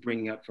this is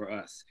bringing up for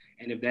us.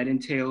 And if that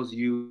entails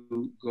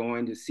you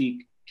going to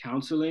seek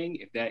counseling,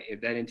 if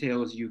that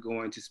entails you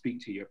going to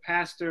speak to your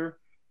pastor,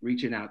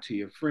 reaching out to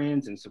your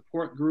friends and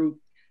support group,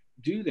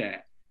 do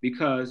that,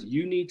 because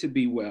you need to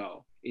be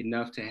well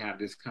enough to have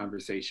this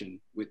conversation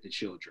with the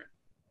children.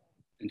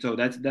 And so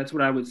that's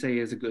what I would say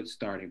is a good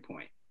starting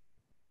point.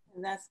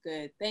 And that's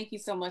good. Thank you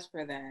so much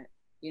for that.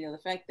 The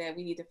fact that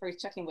we need to first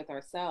check in with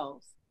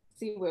ourselves,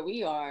 see where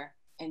we are,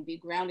 and be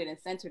grounded and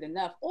centered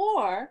enough,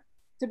 or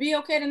to be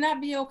okay to not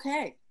be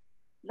okay.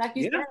 Like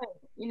you said,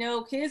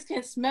 kids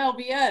can smell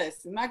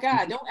BS. My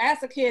God, don't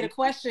ask a kid a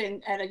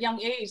question at a young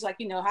age, like,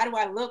 how do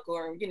I look?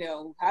 Or,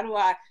 how do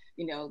I,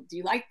 do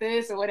you like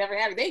this or whatever?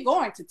 They're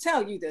going to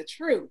tell you the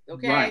truth.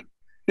 Okay. Right.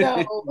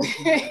 So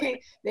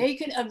they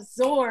can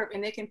absorb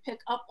and they can pick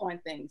up on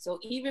things. So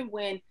even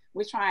when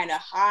we're trying to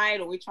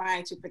hide or we're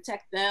trying to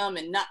protect them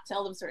and not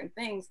tell them certain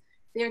things,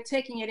 they're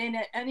taking it in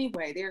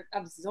anyway. They're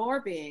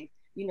absorbing,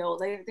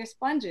 they're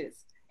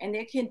sponges. And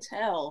they can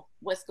tell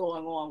what's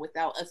going on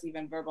without us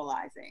even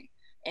verbalizing.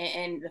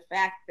 And the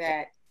fact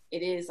that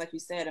it is, like you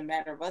said, a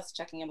matter of us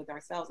checking in with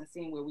ourselves and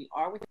seeing where we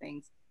are with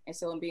things. And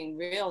so in being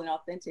real and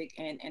authentic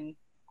and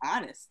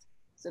honest,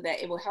 so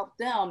that it will help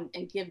them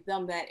and give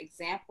them that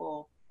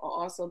example, or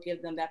also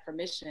give them that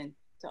permission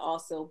to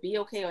also be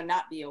okay or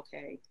not be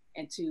okay,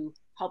 and to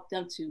help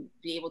them to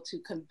be able to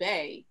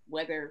convey,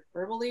 whether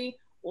verbally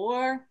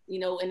or,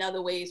 in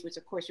other ways, which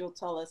of course you'll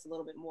tell us a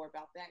little bit more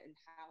about that and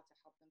how to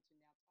help them to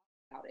now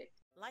talk about it.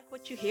 Like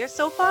what you hear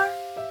so far?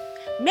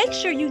 Make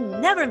sure you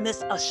never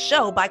miss a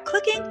show by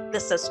clicking the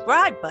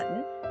subscribe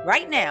button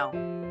right now.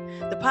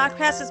 The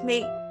podcast is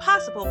made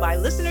possible by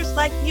listeners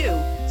like you,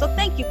 so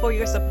thank you for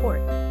your support.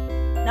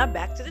 Now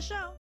back to the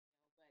show.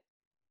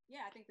 But yeah,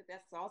 I think that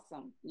that's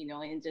awesome,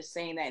 and just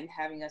saying that and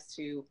having us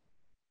to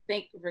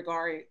think in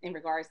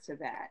regards to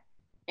that.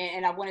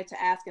 And I wanted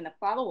to ask in a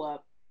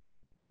follow-up,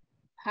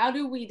 how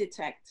do we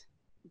detect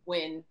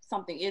when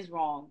something is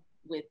wrong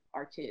with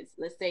our kids?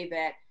 Let's say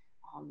that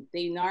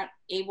they're not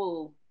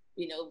able,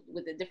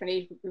 with the different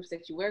age groups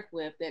that you work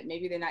with, that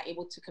maybe they're not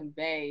able to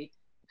convey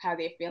how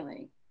they're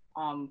feeling.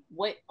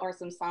 What are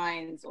some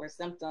signs or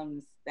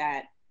symptoms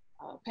that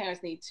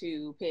parents need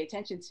to pay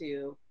attention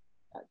to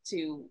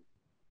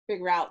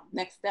figure out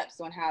next steps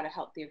on how to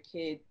help their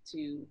kid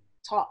to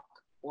talk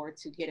or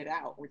to get it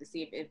out, or to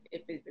see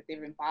if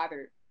they've been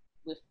bothered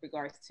with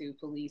regards to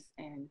police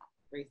and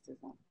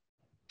racism?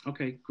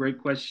 Okay, great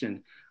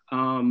question.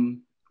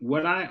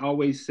 What I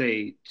always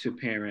say to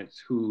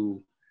parents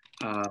who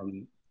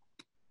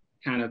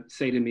kind of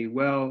say to me,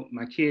 well,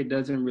 my kid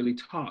doesn't really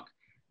talk,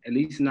 at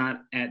least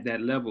not at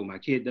that level. My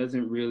kid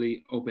doesn't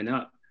really open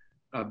up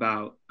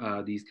about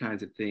these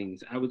kinds of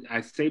things. I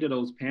say to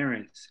those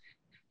parents,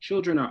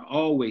 children are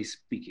always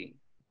speaking.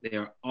 They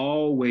are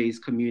always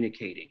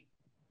communicating.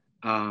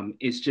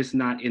 It's just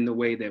not in the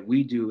way that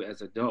we do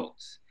as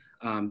adults.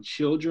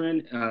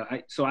 Children,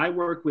 so I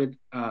work with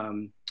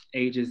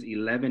ages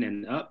 11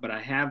 and up, but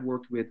I have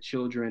worked with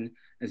children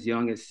as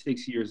young as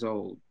 6 years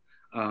old.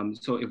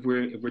 So if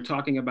we're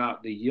talking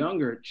about the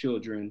younger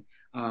children,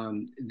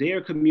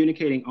 they're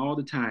communicating all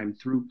the time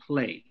through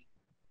play.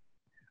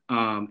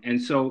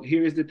 And so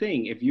here's the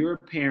thing: if you're a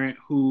parent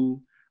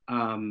who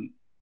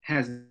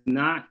has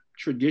not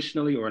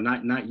traditionally or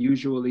not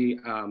usually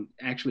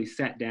actually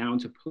sat down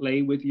to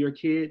play with your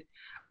kid,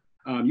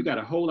 you got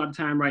a whole lot of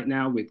time right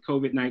now with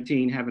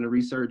COVID-19 having a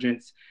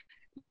resurgence.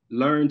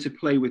 Learn to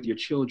play with your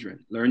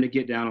children. Learn to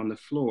get down on the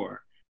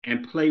floor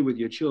and play with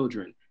your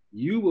children.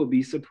 You will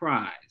be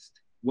surprised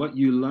what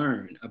you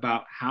learn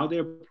about how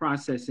they're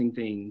processing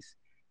things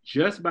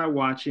just by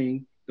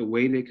watching the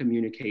way they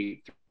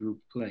communicate through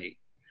play.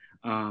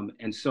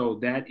 And so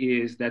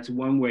that's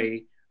one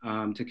way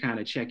to kind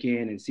of check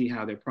in and see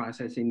how they're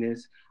processing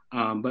this.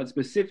 But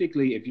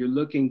specifically, if you're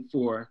looking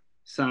for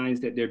signs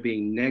that they're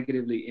being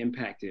negatively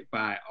impacted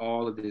by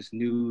all of this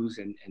news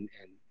and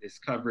this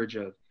coverage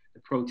of the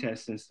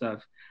protests and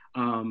stuff,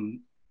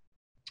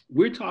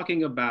 we're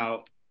talking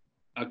about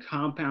a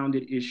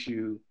compounded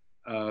issue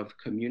of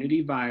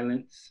community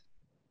violence,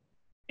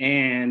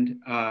 and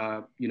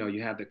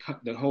you have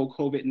the whole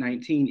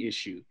COVID-19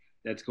 issue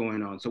that's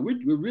going on. So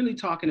we're really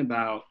talking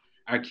about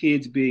our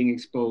kids being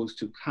exposed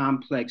to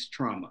complex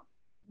trauma.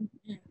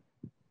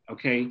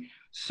 Okay,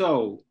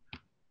 so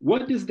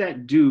what does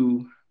that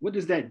do? What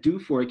does that do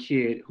for a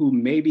kid who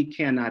maybe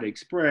cannot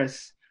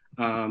express,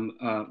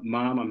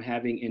 Mom, I'm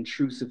having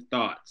intrusive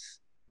thoughts?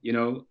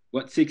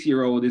 What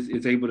 6-year-old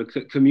is able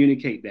to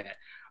communicate that?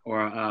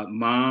 Or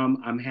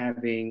Mom, I'm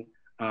having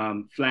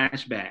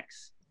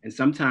flashbacks, and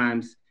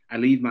sometimes I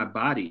leave my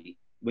body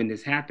when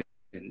this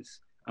happens.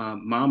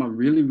 Mom, I'm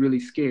really, really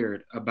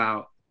scared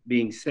about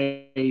being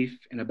safe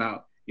and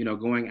about,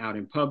 going out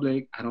in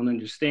public. I don't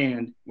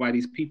understand why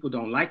these people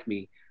don't like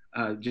me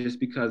just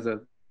because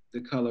of the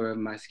color of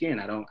my skin.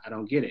 I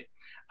don't get it.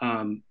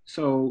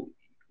 So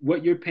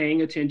what you're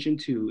paying attention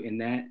to in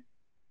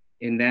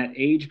that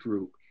age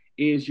group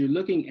is you're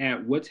looking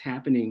at what's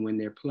happening when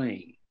they're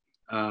playing.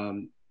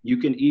 You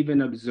can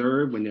even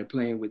observe when they're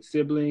playing with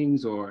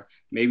siblings, or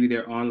maybe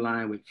they're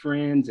online with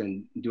friends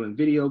and doing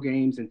video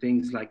games and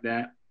things like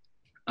that.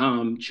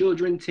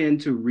 Children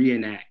tend to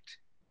reenact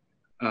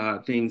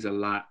things a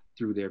lot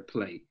through their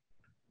play.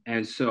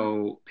 And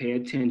so pay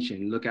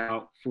attention, look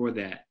out for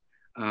that.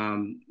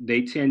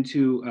 They tend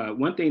to,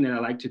 one thing that I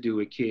like to do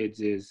with kids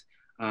is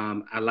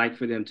I like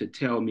for them to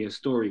tell me a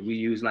story. We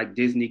use like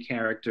Disney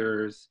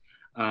characters,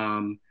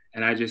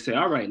 and I just say,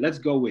 all right, let's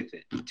go with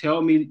it.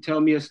 Tell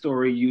me a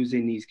story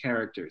using these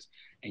characters.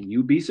 And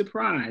you'd be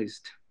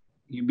surprised.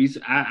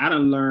 I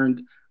done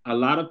learned a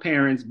lot of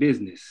parents'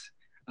 business.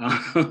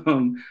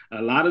 A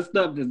lot of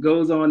stuff that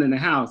goes on in the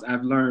house,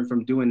 I've learned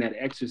from doing that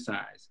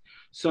exercise.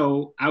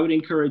 So I would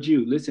encourage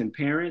you, listen,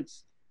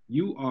 parents,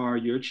 you are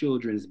your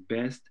children's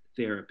best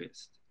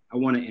therapist. I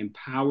want to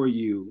empower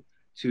you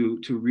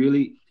to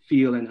really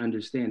feel and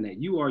understand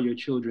that you are your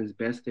children's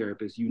best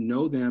therapist. You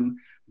know them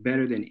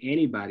better than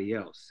anybody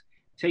else.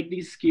 Take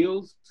these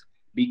skills,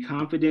 be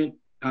confident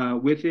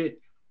with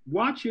it.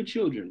 Watch your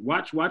children.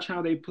 Watch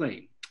how they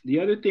play. The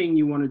other thing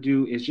you want to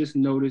do is just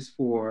notice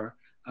for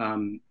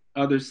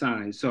other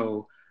signs.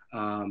 So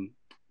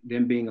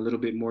them being a little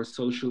bit more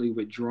socially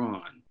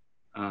withdrawn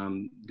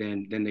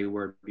than they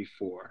were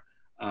before,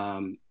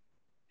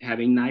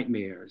 having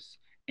nightmares.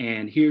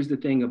 And here's the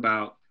thing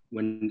about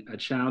when a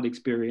child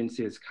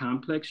experiences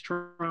complex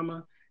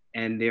trauma,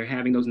 and they're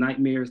having those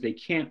nightmares, they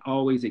can't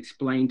always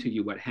explain to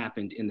you what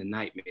happened in the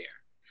nightmare.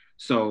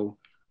 So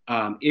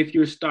if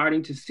you're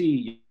starting to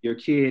see your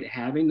kid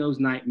having those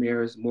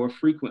nightmares more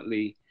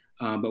frequently,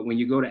 but when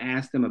you go to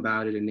ask them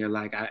about it and they're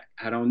like,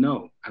 I don't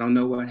know. I don't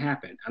know what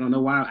happened. I don't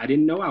know why. I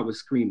didn't know I was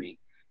screaming.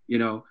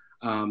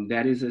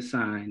 That is a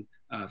sign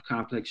of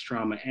complex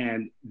trauma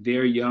and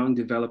their young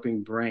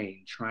developing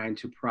brain trying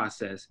to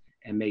process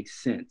and make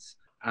sense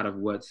out of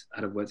what's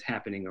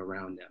happening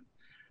around them.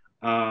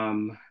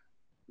 I'm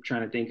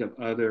trying to think of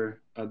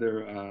other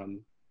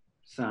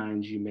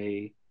signs you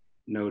may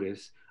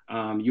notice.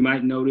 You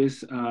might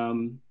notice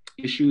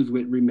issues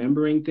with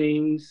remembering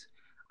things.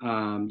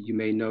 You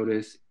may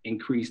notice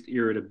increased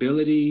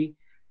irritability.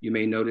 You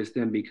may notice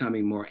them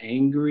becoming more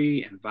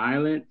angry and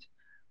violent,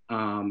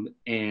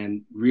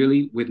 and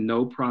really with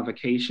no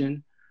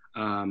provocation,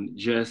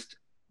 just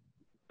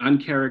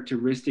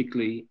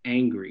uncharacteristically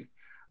angry.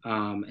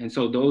 And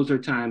so those are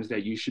times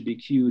that you should be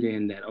cued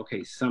in that,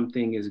 okay,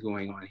 something is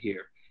going on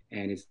here,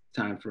 and it's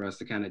time for us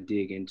to kind of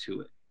dig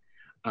into it.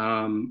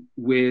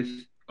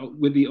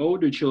 With the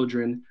older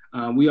children,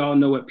 we all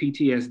know what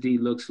PTSD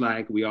looks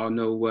like. We all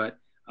know what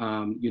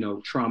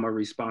trauma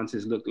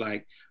responses look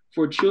like.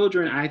 For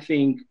children, I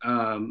think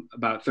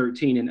about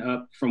 13 and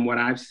up, from what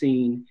I've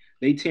seen,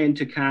 they tend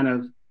to kind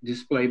of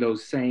display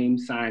those same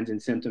signs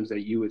and symptoms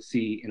that you would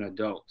see in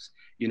adults.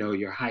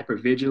 Your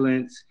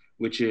hypervigilance,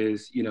 which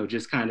is,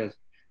 just kind of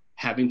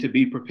having to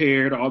be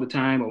prepared all the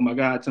time. Oh my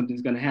God,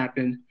 something's going to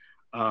happen.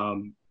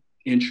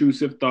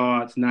 Intrusive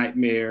thoughts,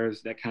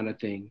 nightmares, that kind of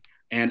thing,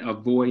 and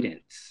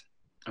avoidance.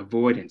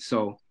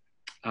 So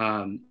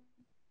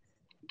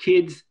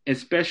kids,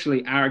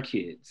 especially our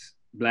kids,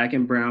 Black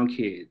and brown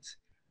kids,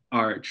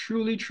 are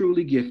truly,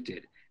 truly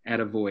gifted at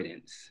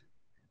avoidance.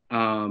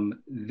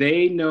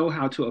 They know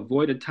how to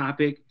avoid a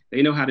topic.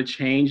 They know how to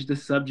change the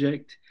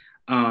subject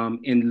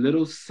in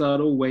little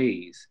subtle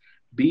ways.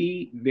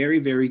 Be very,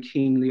 very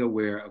keenly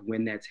aware of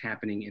when that's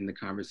happening in the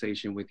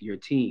conversation with your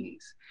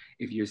teens.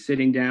 If you're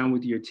sitting down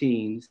with your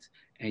teens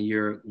and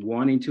you're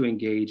wanting to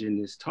engage in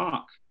this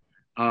talk,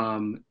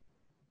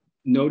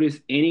 notice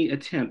any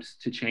attempts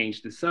to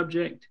change the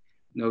subject.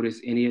 Notice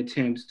any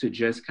attempts to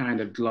just kind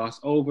of gloss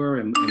over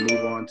and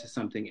move on to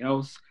something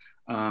else.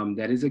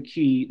 That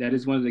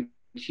is one of the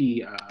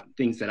key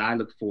things that I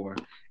look for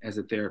as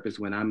a therapist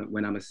when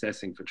I'm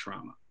assessing for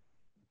trauma.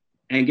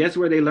 And guess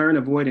where they learn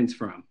avoidance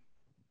from?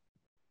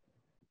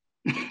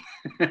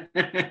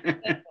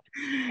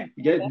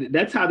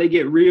 That's how they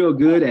get real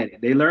good at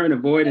it. They learn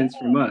avoidance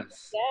from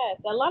us. Yes,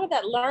 a lot of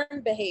that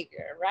learned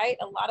behavior, right?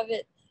 A lot of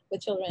it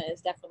with children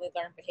is definitely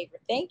learned behavior.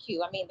 Thank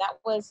you. I mean, that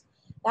was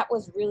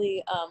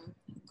really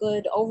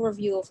good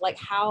overview of like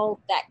how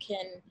that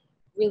can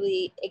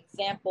really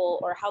example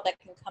or how that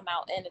can come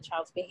out in a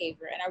child's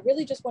behavior. And I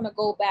really just want to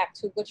go back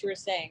to what you were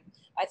saying.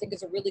 I think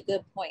is a really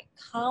good point.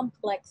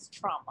 Complex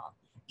trauma.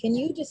 Can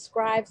you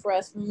describe for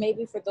us,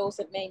 maybe for those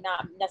that may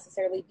not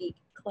necessarily be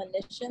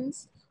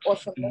clinicians or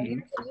familiar,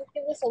 can you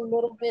give us a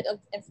little bit of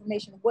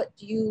information? What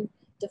do you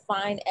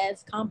define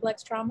as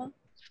complex trauma?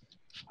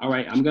 All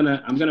right, I'm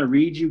gonna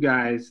read you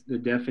guys the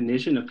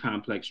definition of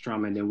complex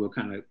trauma, and then we'll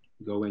kind of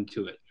go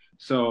into it.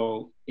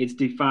 So it's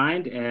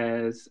defined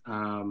as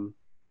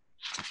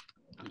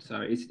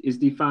it's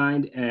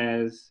defined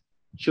as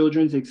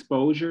children's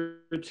exposure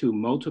to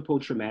multiple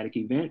traumatic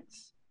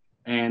events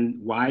and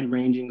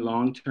wide-ranging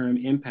long-term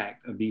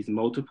impact of these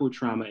multiple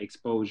trauma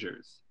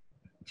exposures.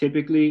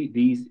 Typically,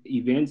 these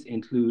events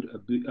include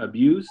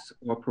abuse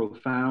or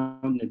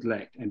profound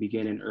neglect and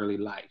begin in early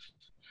life.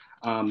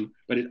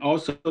 But it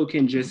also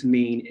can just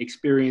mean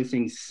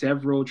experiencing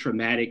several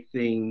traumatic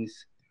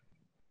things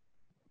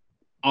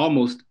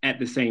almost at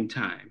the same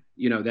time.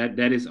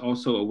 That is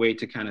also a way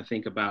to kind of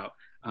think about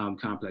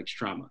complex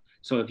trauma.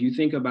 So if you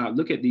think about,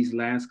 look at these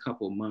last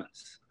couple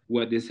months,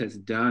 what this has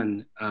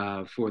done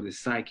for the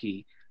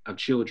psyche of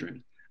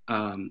children.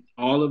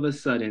 All of a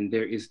sudden,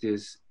 there is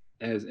this,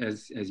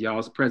 as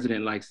y'all's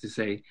president likes to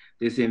say,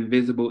 this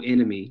invisible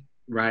enemy,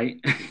 right?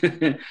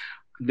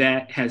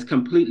 That has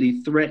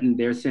completely threatened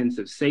their sense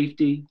of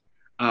safety.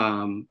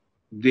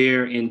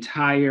 Their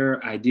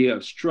entire idea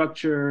of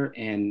structure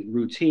and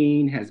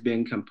routine has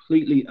been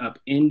completely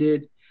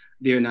upended.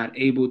 They're not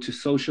able to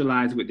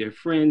socialize with their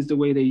friends the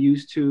way they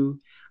used to.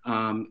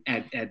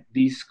 At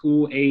these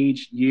school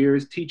age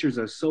years, teachers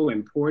are so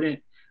important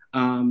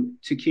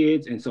to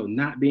kids. And so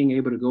not being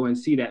able to go and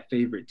see that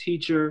favorite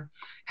teacher,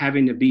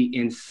 having to be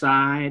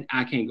inside.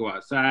 I can't go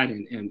outside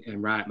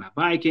and ride my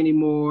bike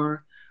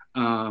anymore.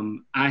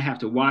 I have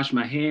to wash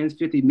my hands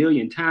 50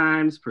 million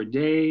times per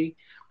day.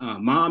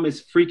 Mom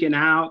is freaking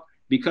out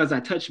because I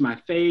touched my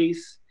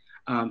face.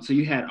 So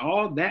you had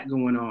all that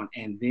going on,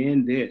 and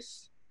then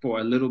this for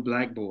a little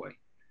Black boy.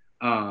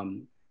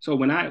 So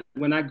when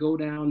I go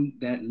down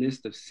that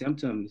list of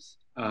symptoms,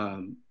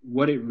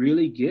 what it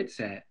really gets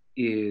at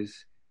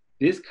is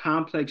this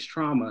complex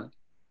trauma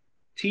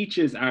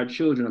teaches our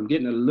children. I'm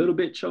getting a little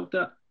bit choked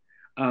up.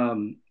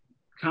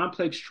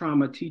 Complex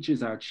trauma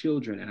teaches our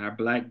children and our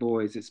Black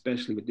boys,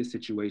 especially with this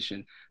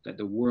situation, that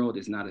the world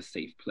is not a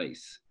safe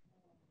place.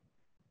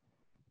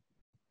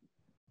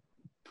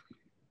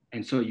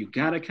 And so you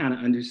got to kind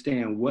of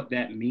understand what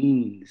that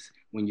means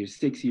when you're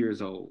 6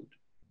 years old,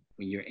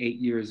 when you're 8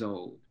 years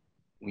old,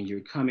 when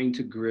you're coming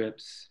to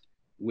grips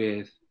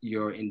with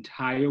your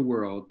entire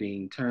world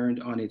being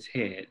turned on its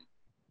head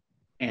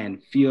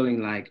and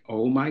feeling like,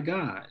 oh my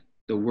God,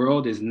 the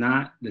world is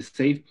not the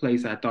safe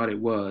place I thought it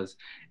was.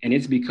 And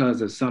it's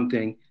because of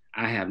something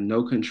I have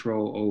no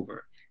control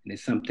over. And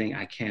it's something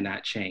I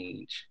cannot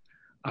change.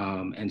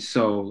 And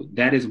so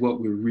that is what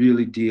we're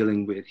really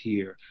dealing with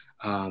here.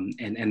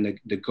 And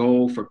the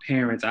goal for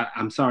parents,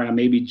 I'm sorry, I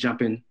may be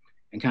jumping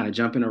and kind of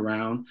jumping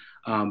around,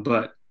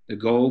 but the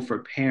goal for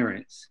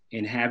parents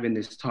in having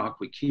this talk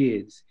with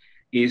kids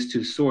is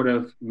to sort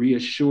of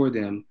reassure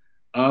them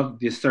of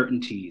the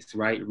certainties,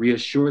 right?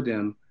 Reassure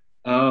them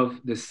of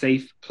the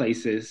safe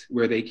places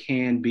where they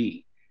can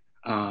be.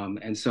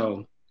 And so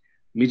let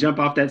me jump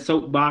off that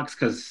soapbox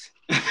because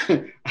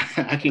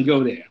I can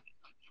go there.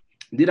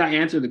 Did I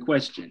answer the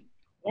question?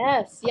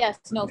 Yes.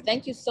 No,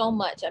 thank you so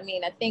much. I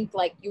mean, I think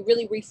like you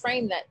really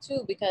reframe that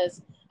too,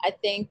 because I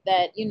think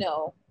that, you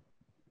know,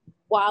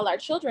 while our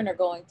children are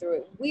going through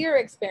it, we're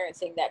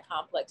experiencing that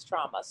complex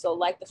trauma. So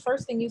like the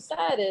first thing you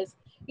said is,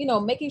 you know,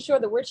 making sure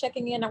that we're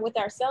checking in with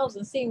ourselves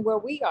and seeing where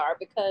we are,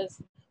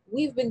 because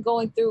we've been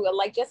going through it,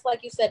 like, just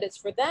like you said, it's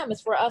for them,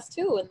 it's for us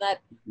too. And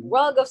that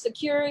rug of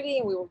security,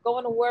 and we were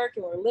going to work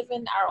and we were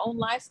living our own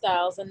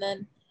lifestyles. And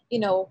then, you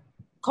know,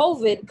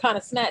 COVID kind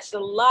of snatched a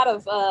lot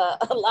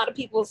of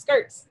people's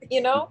skirts,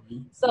 you know?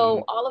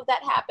 So all of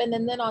that happened.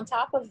 And then on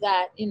top of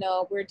that, you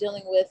know, we're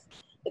dealing with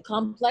the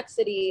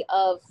complexity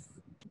of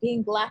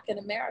being Black in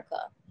America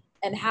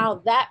and how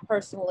that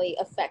personally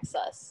affects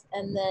us.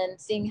 And then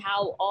seeing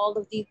how all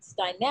of these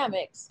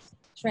dynamics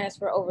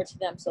transfer over to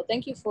them. So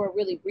thank you for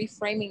really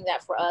reframing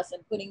that for us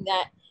and putting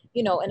that,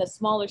 you know, in a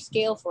smaller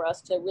scale for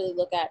us to really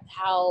look at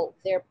how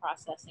they're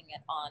processing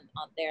it on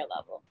their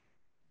level.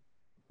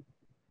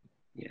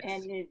 Yes.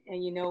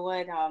 And you know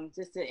what,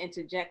 just to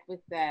interject with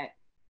that,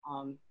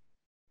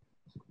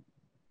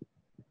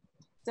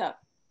 so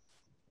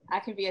I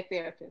can be a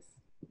therapist,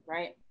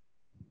 right?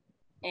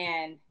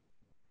 And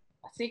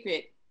a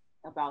secret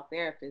about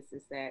therapists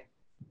is that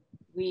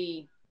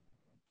we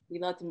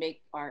love to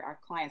make our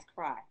clients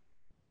cry.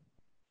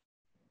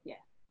 Yeah.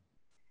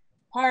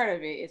 Part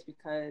of it is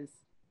because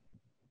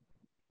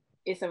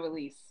it's a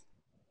release.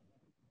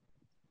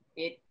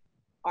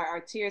 Our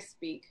tears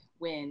speak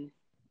when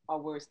our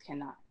words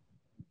cannot.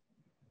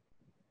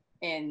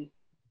 And,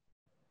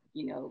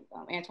 you know,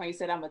 Antwan, you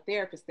said I'm a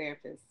therapist,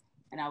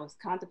 and I was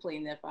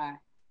contemplating if I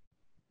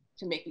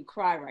should make you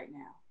cry right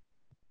now.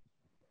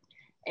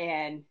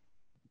 And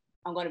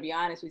I'm going to be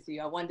honest with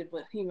you, I wanted to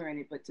put humor in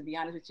it, but to be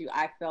honest with you,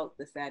 I felt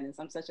the sadness.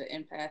 I'm such an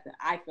empath that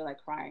I feel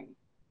like crying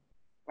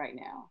right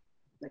now.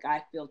 Like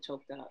I feel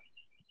choked up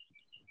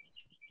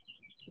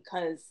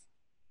because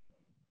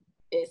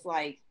it's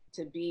like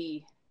to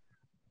be,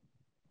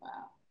 wow.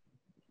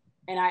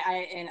 And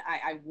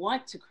I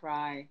want to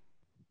cry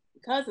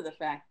because of the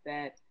fact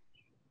that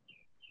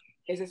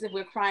it's as if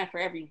we're crying for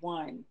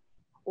everyone,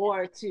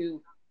 or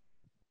to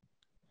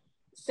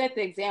set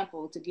the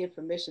example, to give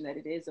permission that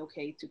it is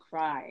okay to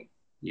cry.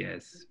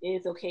 Yes. It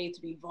is okay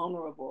to be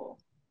vulnerable.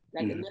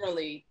 Like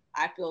literally,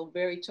 I feel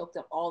very choked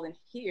up all in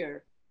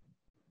here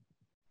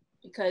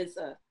because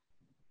a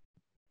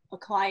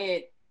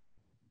client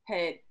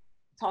had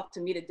talked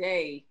to me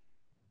today.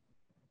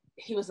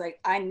 He was like,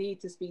 I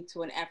need to speak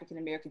to an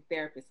African-American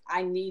therapist.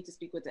 I need to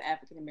speak with an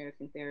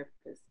African-American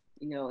therapist,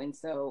 you know? And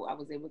so I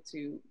was able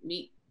to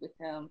meet with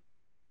him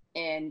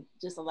and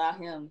just allow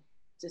him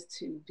just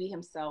to be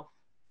himself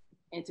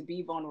and to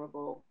be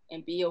vulnerable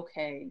and be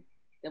okay.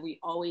 That we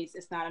always,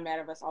 it's not a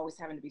matter of us always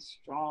having to be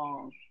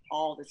strong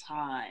all the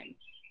time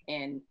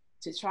and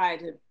to try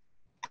to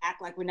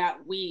act like we're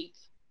not weak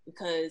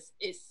because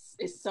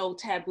it's so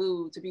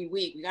taboo to be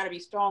weak. We got to be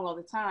strong all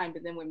the time,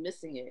 but then we're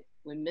missing it.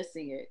 We're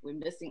missing it. We're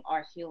missing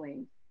our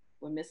healing.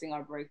 We're missing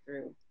our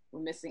breakthrough.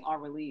 We're missing our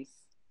release.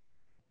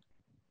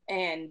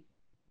 And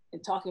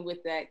in talking with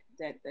that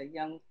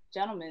young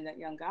gentleman, that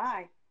young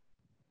guy,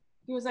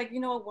 he was like, you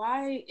know,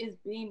 why is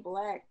being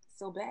Black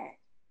so bad?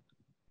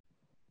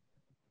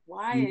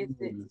 Why is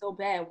it so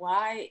bad?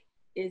 Why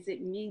is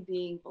it me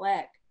being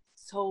Black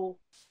so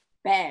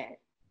bad?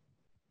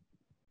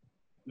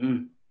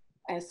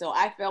 And so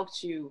I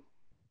felt you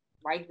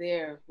right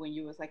there when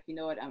you was like, you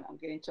know what, I'm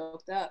getting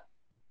choked up.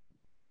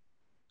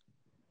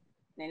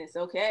 And it's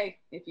okay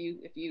if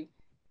you,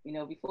 you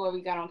know, before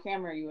we got on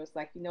camera, you was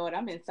like, you know what,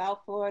 I'm in South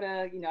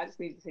Florida. You know, I just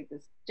need to take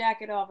this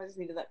jacket off. I just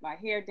need to let my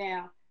hair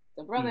down.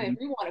 So brother, if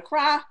you want to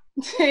cry,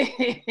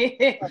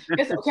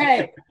 it's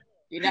okay.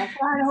 You know, I'm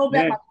trying to hold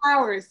back my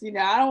powers. You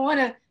know, I don't want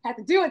to have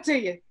to do it to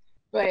you.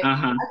 But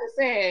I'm just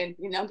saying,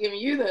 you know, I'm giving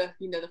you the,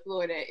 you know, the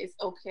floor that it's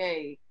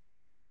okay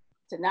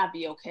to not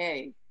be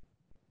okay.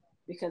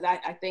 Because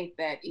I think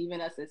that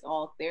even us as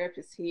all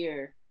therapists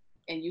here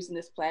and using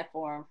this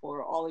platform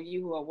for all of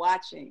you who are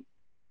watching,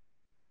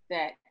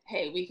 that,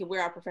 hey, we can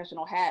wear our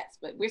professional hats,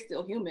 but we're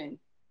still human.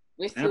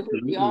 We're still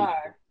who we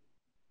are.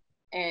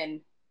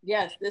 And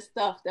yes, this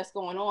stuff that's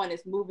going on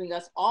is moving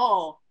us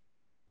all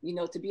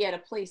to be at a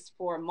place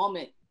for a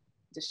moment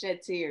to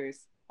shed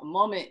tears, a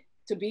moment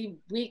to be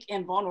weak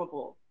and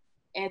vulnerable,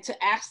 and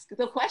to ask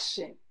the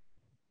question,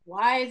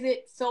 why is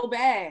it so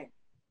bad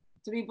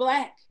to be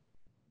Black?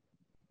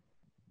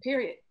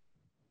 Period.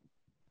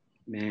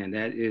 Man,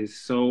 that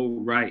is so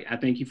right. I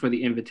thank you for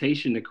the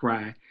invitation to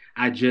cry.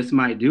 I just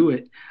might do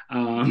it.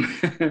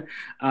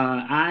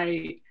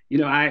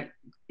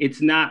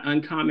 It's not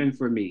uncommon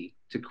for me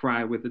to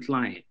cry with a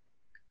client.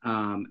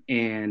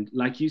 And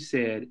like you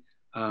said,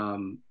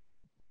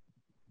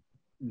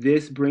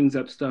 this brings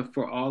up stuff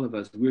for all of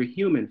us. We're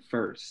human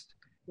first.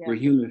 Yeah. We're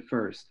human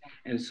first.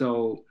 And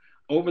so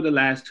over the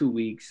last 2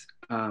 weeks,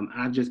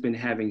 I've just been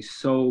having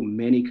so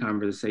many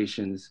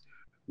conversations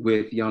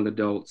with young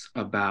adults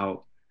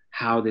about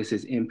how this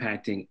is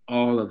impacting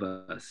all of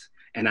us.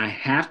 And I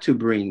have to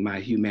bring my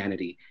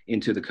humanity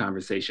into the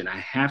conversation. I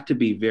have to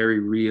be very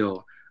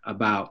real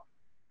about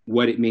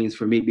what it means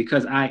for me,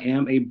 because I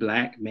am a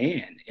Black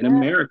man in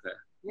America,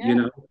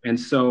 And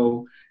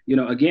so,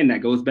 again,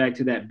 that goes back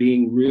to that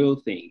being real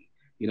thing.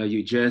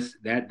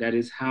 That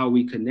is how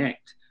we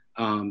connect.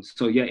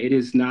 So yeah, it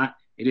is not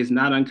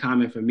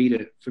uncommon for me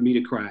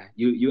to cry.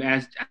 You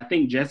asked, I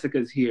think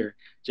Jessica's here.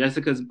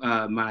 Jessica's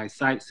my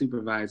site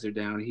supervisor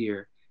down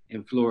here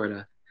in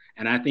Florida.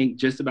 And I think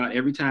just about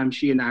every time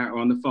she and I are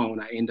on the phone,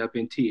 I end up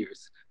in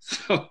tears.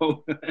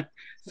 So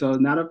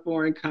not a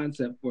foreign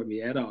concept for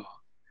me at all.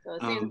 So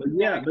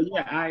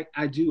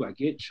I do. I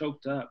get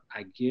choked up.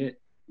 I get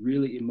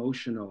really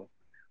emotional,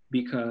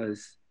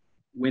 because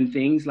when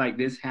things like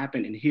this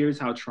happen, and here's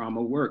how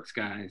trauma works,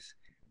 guys.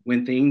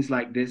 When things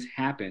like this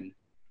happen,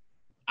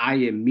 I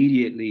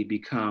immediately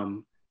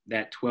become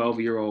that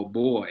 12-year-old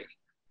boy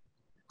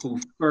who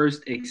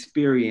first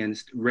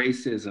experienced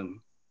racism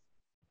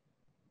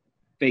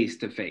face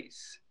to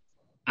face.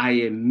 I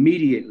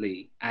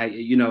immediately,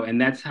 and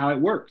that's how it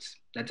works.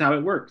 That's how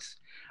it works.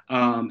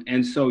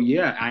 And so,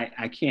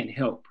 I can't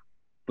help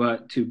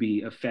but to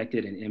be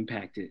affected and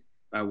impacted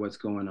by what's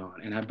going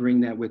on. And I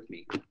bring that with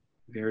me.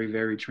 Very,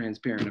 very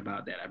transparent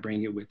about that. I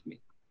bring it with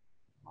me.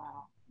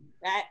 Wow.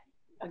 That,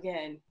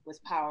 again, was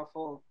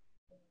powerful.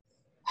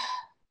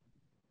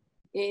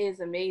 It is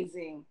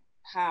amazing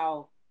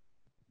how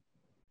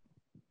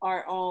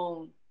our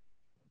own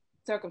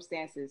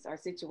circumstances, our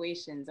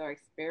situations, our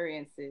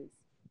experiences,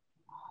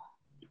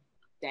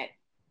 that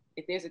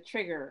if there's a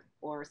trigger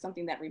or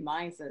something that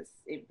reminds us,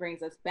 it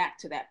brings us back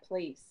to that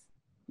place.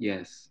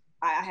 Yes.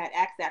 I had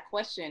asked that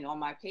question on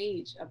my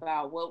page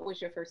about what was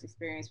your first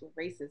experience with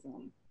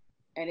racism?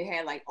 And it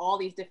had like all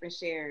these different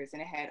shares,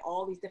 and it had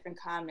all these different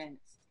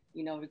comments,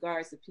 in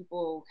regards to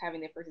people having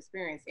their first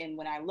experience. And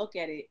when I look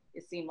at it,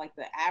 it seemed like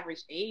the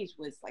average age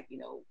was like,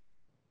 in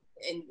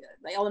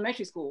like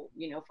elementary school,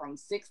 from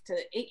 6 to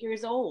 8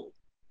 years old.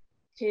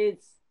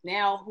 Kids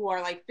now who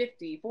are like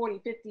 50, 40,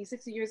 50,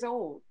 60 years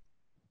old,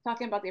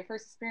 talking about their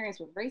first experience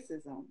with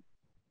racism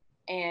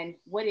and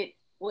what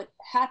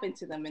happened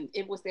to them. And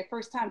it was their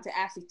first time to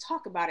actually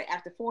talk about it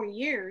after 40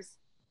 years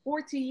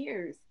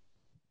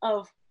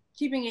of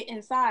keeping it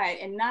inside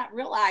and not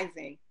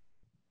realizing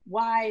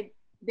why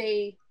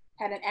they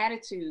had an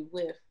attitude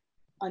with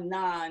a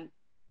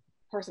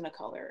non-person of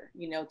color,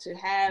 to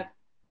have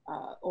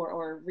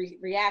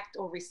react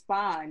or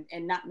respond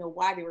and not know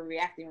why they were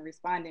reacting or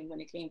responding when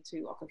it came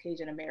to a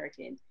Caucasian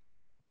American.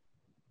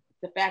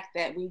 The fact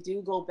that we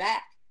do go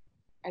back,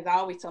 as I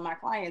always tell my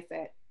clients,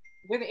 that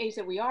we're the age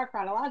that we are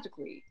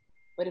chronologically,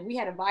 but if we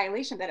had a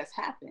violation that has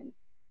happened,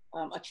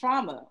 a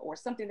trauma or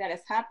something that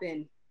has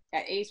happened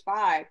at age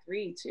 5,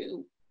 3,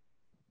 2,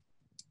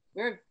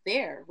 we're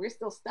there. We're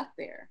still stuck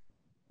there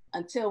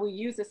until we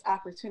use this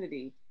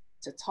opportunity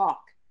to talk,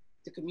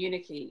 to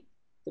communicate,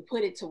 to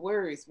put it to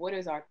words. What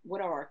are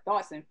our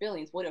thoughts and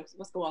feelings?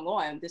 What's going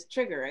on? This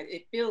trigger,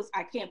 it feels,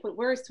 I can't put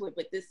words to it,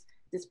 but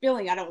this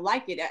feeling, I don't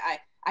like it.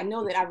 I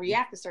know that I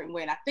react a certain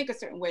way and I think a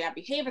certain way, I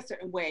behave a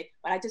certain way,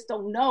 but I just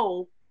don't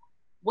know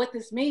what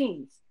this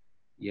means.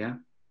 Yeah.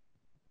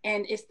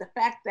 And it's the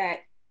fact that,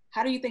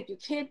 how do you think your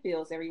kid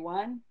feels,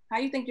 everyone? How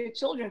do you think your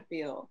children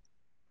feel?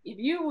 If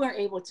you weren't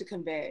able to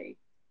convey,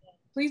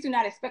 please do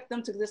not expect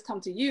them to just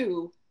come to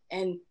you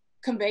and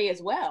convey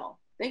as well.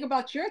 Think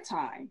about your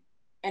time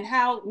and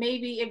how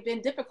maybe it's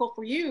been difficult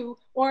for you,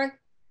 or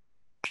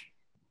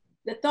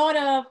the thought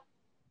of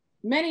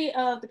many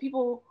of the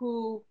people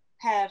who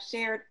have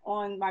shared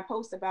on my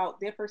post about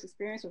their first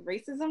experience with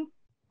racism,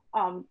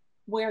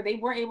 where they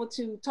weren't able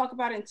to talk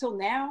about it until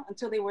now,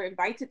 until they were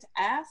invited to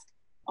ask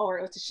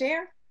or to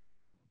share.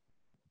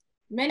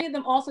 Many of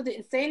them also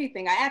didn't say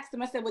anything. I asked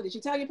them, I said, well, did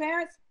you tell your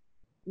parents?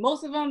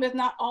 Most of them, if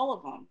not all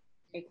of them,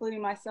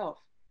 including myself,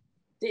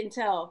 didn't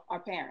tell our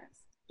parents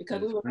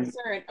because we were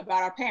concerned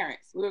about our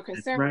parents. We were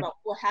concerned about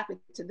what happened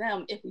to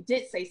them if we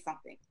did say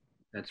something.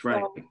 That's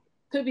right. So,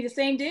 could be the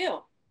same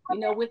deal,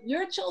 with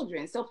your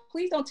children. So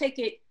please don't take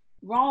it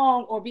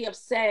wrong or be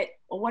upset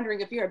or wondering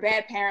if you're a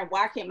bad parent.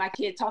 Why can't my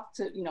kid talk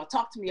to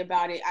me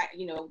about it?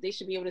 They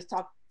should be able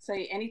to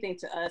say anything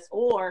to us,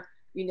 or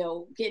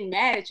getting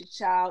mad at your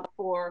child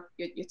for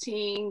your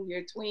teen,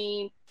 your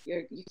tween,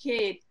 your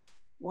kid.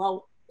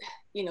 Well,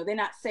 they're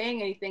not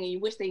saying anything and you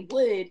wish they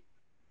would,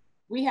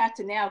 we have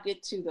to now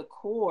get to the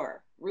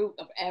core root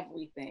of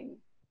everything.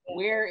 Yeah.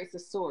 Where is the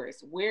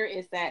source? Where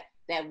is that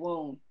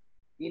wound?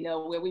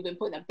 Where we've been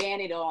putting a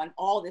Band-Aid on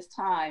all this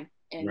time,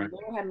 and right.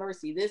 Lord have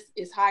mercy, this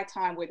is high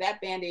time where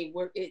that Band-Aid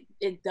work,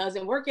 it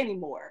doesn't work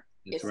anymore.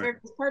 It serves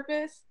its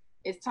purpose.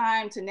 It's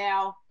time to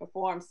now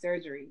perform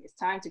surgery. It's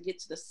time to get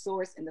to the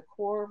source and the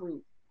core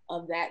root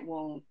of that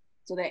wound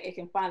so that it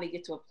can finally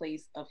get to a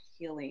place of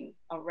healing,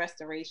 of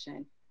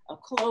restoration,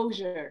 of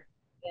closure.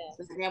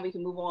 Yes. So now we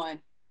can move on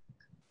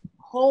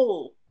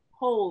whole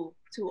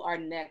to our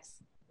next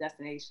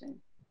destination.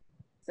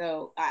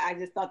 So I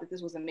just thought that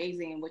this was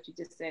amazing, and what you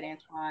just said,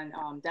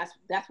 Antwan.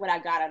 That's what I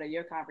got out of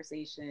your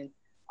conversation.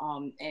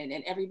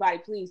 And everybody,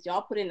 please,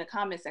 y'all put in the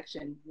comment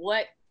section,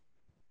 what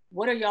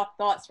are y'all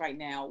thoughts right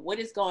now? What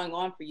is going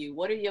on for you?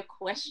 What are your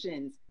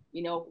questions?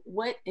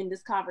 What in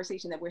this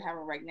conversation that we're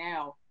having right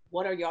now,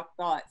 what are your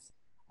thoughts?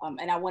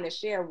 And I want to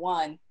share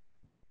one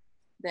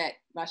that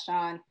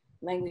Rashawn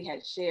Langley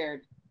had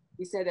shared.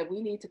 He said that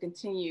we need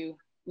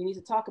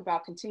to talk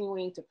about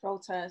continuing to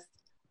protest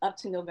up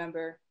to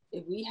November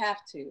if we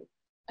have to,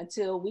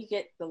 until we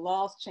get the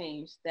laws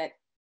changed that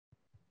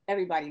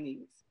everybody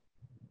needs.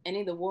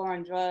 Ending the war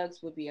on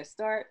drugs would be a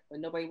start, but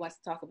nobody wants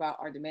to talk about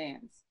our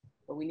demands,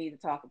 but we need to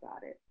talk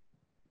about it.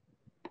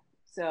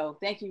 So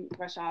thank you,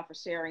 Rashawn, for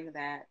sharing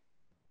that.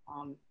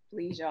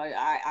 Please, y'all,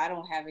 I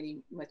don't have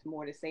any much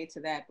more to say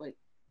to that, but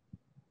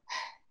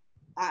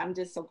I'm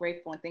just so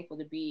grateful and thankful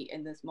to be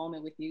in this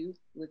moment with you,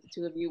 with the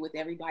two of you, with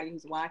everybody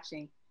who's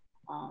watching,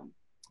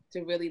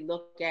 to really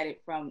look at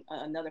it from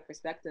another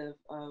perspective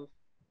of,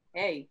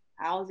 hey,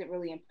 how is it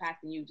really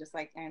impacting you? Just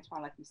like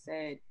Antwan, like you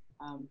said,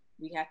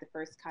 we have to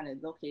first kind of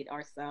locate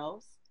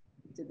ourselves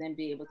to then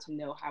be able to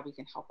know how we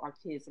can help our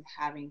kids, and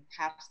having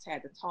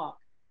had the talk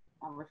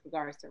with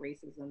regards to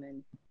racism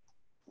and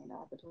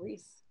the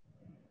police.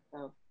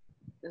 So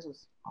this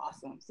was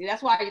awesome. See,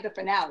 that's why you're the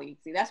finale.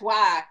 See, that's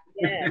why.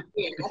 Yeah.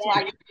 That's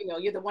why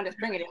you're the one that's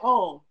bringing it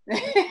home.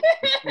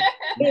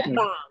 Big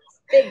bombs.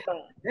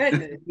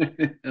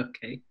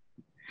 Okay,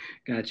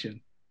 gotcha.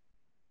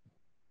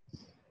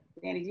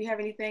 Danny, do you have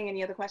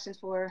any other questions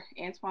for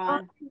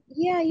Antwan?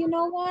 Yeah, you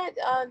know what?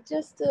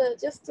 Just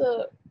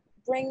to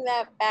bring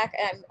that back,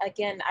 and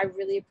again, I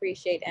really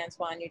appreciate,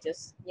 Antwan, you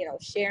just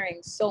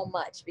sharing so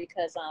much,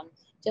 because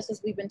just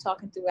as we've been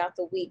talking throughout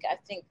the week, I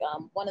think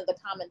one of the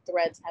common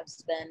threads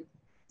has been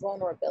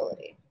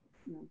vulnerability.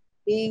 Mm-hmm.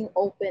 Being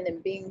open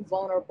and being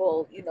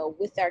vulnerable,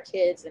 with our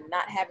kids, and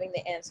not having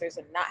the answers,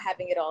 and not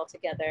having it all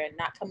together, and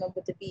not coming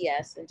with the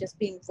BS, and just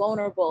being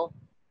vulnerable,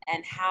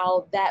 and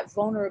how that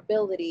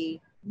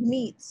vulnerability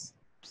meets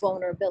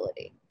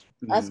vulnerability.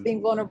 Mm-hmm. Us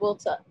being vulnerable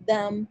to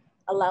them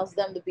allows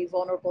them to be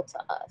vulnerable to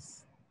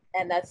us.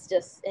 And that's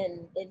just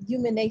in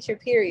human nature,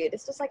 period.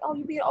 It's just like, oh,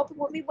 you being open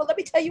with me? Well, let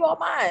me tell you all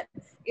mine,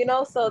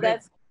 so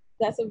right.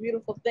 That's a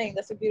beautiful thing.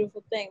 That's a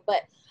beautiful thing.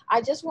 But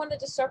I just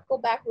wanted to circle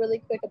back really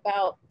quick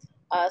about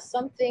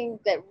something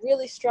that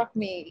really struck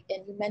me.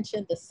 And you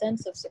mentioned the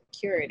sense of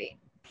security.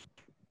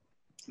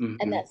 Mm-hmm.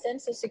 And that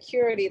sense of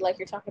security, like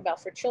you're talking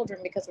about for children,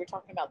 because we're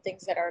talking about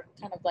things that are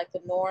kind of like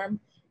the norm.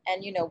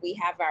 And, we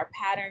have our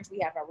patterns, we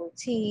have our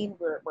routine,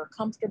 we're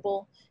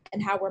comfortable in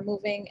how we're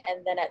moving.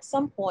 And then at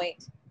some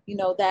point,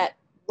 that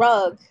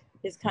rug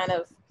is kind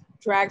of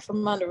dragged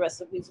from under us,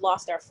 and we've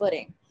lost our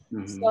footing.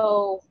 Mm-hmm.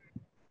 So,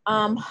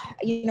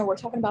 we're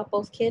talking about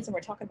both kids, and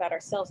we're talking about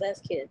ourselves as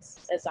kids,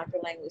 as Dr.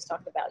 Langley was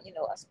talking about,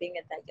 us being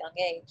at that young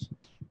age.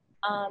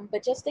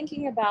 But just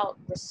thinking about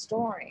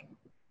restoring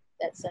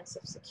that sense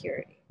of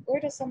security.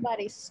 Where does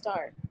somebody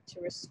start to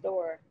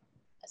restore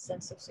a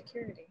sense of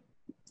security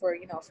for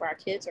our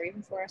kids, or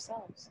even for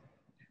ourselves?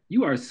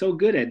 You are so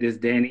good at this,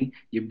 Danny.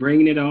 You're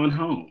bringing it on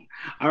home.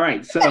 All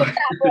right, so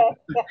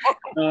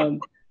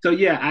so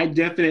yeah, I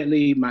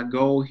definitely, my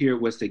goal here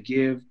was to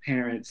give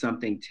parents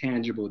something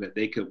tangible that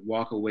they could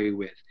walk away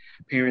with.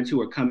 Parents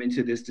who are coming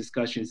to this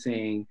discussion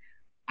saying,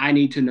 I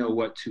need to know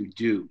what to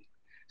do.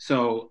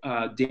 So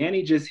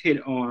Danny just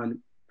hit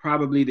on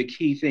probably the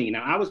key thing.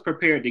 Now, I was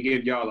prepared to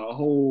give y'all a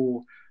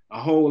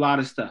whole lot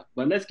of stuff,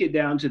 but let's get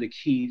down to the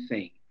key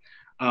thing.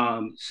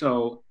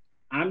 So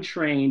I'm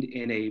trained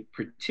in a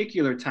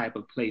particular type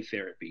of play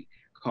therapy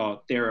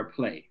called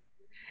TheraPlay.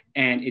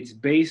 And it's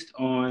based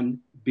on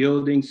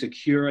building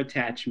secure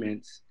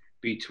attachments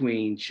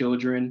between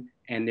children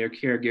and their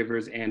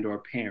caregivers and or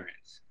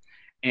parents.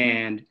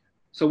 And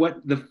so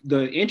what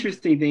the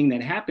interesting thing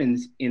that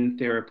happens in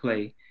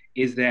TheraPlay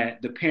is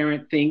that the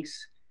parent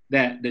thinks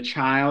that the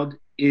child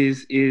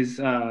is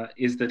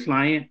the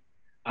client.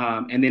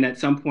 And then at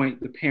some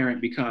point, the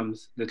parent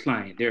becomes the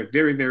client. They're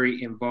very,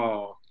 very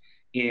involved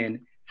in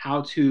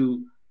how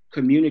to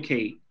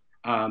communicate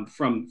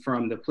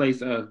from the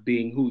place of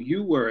being who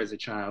you were as a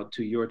child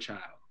to your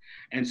child.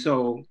 And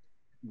so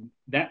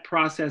that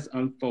process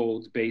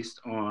unfolds based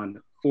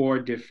on 4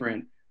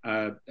 different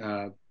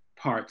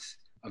parts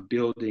of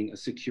building a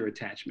secure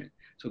attachment.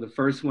 So the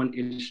first one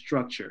is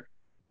structure.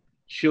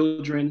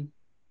 Children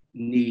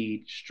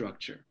need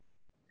structure.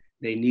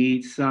 They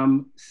need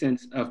some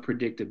sense of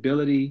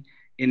predictability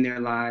in their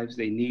lives.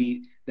 They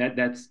need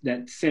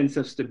that sense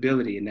of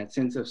stability, and that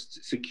sense of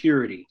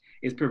security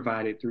is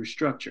provided through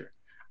structure,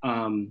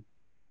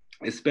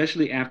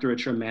 especially after a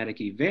traumatic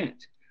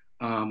event,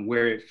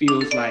 where it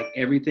feels like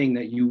everything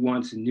that you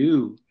once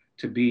knew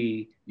to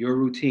be your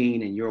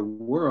routine and your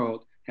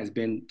world has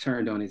been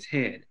turned on its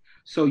head.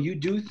 So you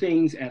do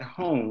things at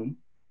home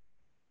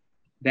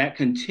that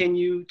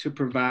continue to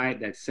provide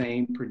that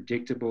same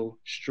predictable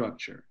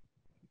structure.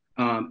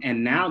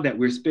 And now that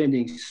we're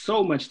spending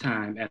so much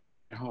time at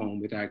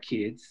home with our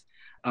kids,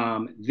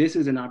 this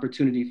is an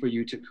opportunity for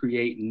you to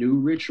create new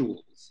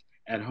rituals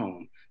at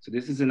home. So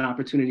this is an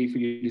opportunity for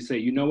you to say,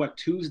 you know what,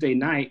 Tuesday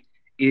night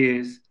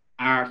is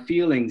our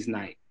feelings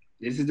night.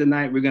 This is the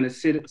night we're going to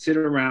sit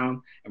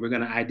around and we're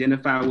going to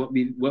identify what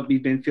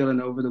we've been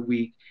feeling over the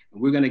week,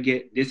 and we're going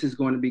to this is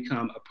going to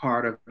become a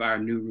part of our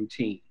new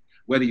routine.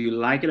 Whether you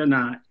like it or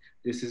not,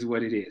 this is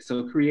what it is.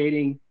 So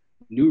creating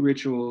new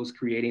rituals,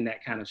 creating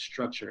that kind of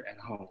structure at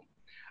home.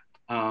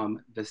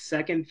 The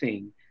second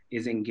thing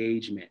is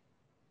engagement.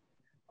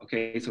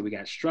 Okay, so we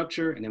got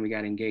structure and then we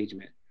got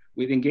engagement.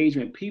 With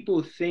engagement,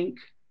 people think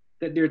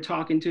that they're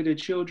talking to their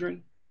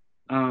children,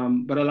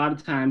 but a lot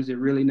of times they're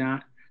really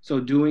not. So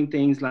doing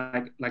things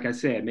like I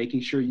said,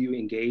 making sure you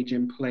engage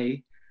in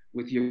play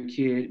with your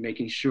kid,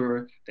 making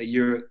sure that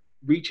you're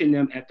reaching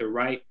them at the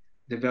right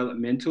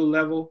developmental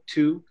level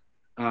too.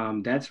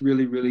 That's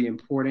really, really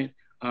important.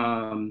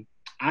 I'm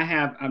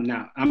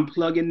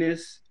plugging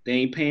this. They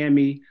ain't paying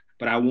me,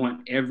 but I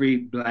want every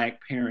Black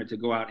parent to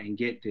go out and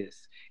get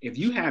this. If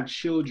you have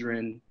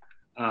children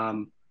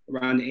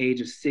around the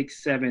age of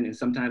 6, 7, and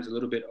sometimes a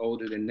little bit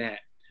older than that,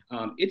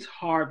 it's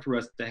hard for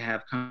us to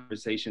have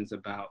conversations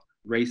about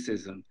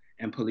racism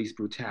and police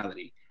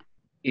brutality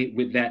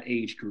with that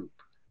age group.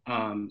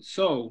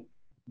 So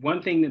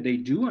one thing that they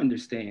do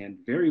understand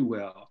very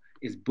well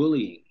is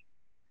bullying.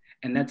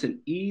 And that's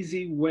an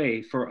easy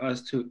way for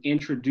us to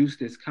introduce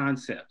this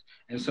concept.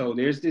 And so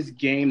there's this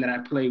game that I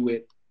play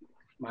with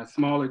my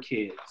smaller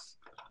kids.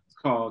 It's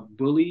called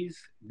Bullies,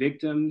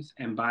 Victims,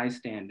 and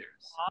Bystanders.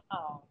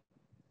 Wow.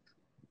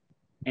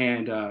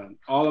 And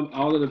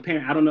all of the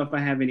parents, I don't know if I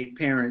have any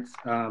parents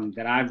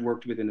that I've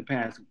worked with in the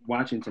past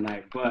watching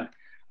tonight, but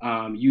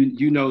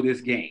you know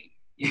this game.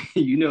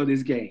 You know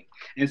this game.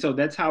 And so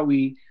that's how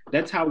we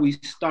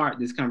start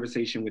this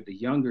conversation with the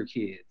younger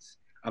kids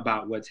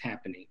about what's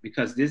happening,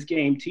 because this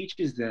game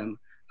teaches them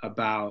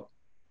about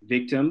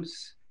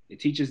victims, it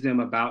teaches them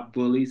about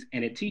bullies,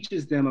 and it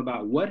teaches them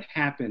about what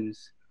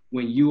happens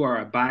when you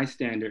are a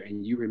bystander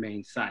and you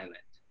remain silent.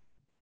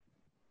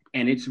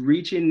 And it's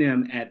reaching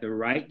them at the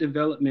right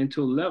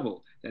developmental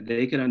level that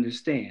they can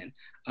understand.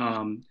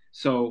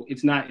 So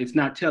it's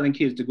not telling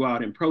kids to go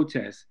out and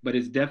protest, but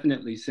it's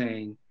definitely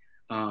saying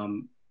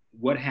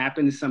what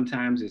happens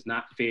sometimes is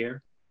not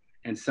fair.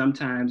 And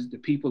sometimes the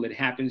people it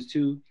happens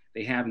to,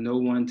 they have no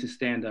one to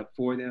stand up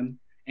for them.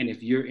 And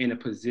if you're in a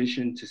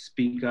position to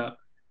speak up,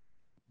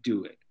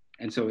 do it.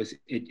 And so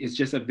it's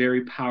just a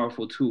very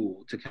powerful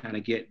tool to kind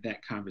of get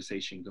that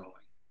conversation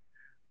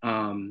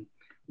going.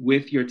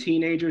 With your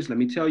teenagers, let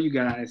me tell you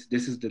guys,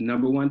 this is the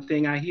number one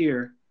thing I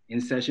hear in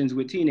sessions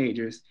with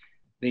teenagers.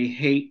 They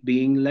hate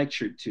being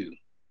lectured to.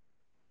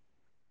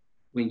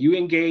 When you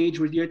engage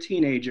with your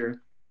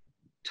teenager,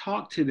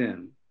 talk to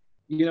them.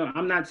 You know,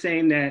 I'm not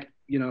saying that,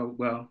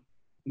 well,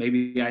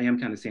 maybe I am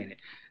kind of saying it.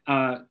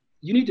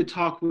 You need to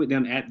talk with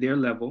them at their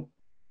level.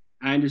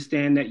 I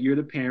understand that you're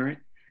the parent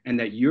and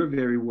that you're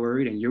very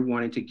worried and you're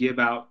wanting to give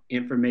out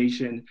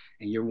information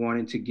and you're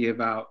wanting to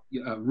give out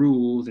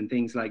rules and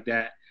things like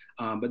that.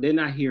 But they're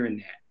not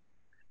hearing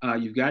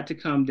that. You've got to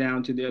come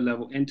down to their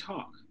level and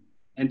talk.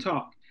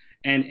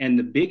 And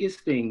the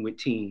biggest thing with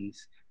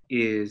teens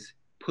is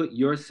put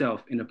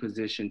yourself in a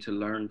position to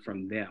learn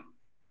from them.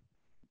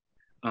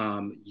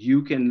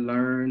 You can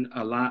learn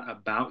a lot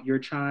about your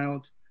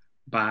child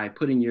by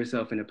putting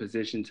yourself in a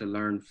position to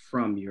learn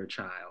from your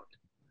child.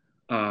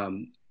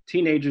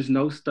 Teenagers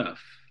know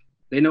stuff.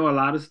 They know a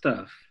lot of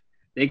stuff.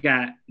 They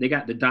got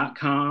the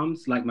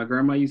 .coms, like my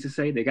grandma used to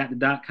say. They got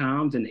the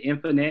 .coms and the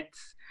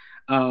internets.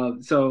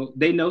 So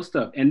they know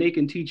stuff and they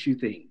can teach you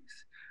things.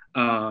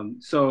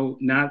 So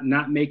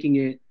not making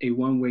it a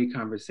one-way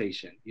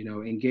conversation.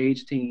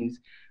 Engaged teens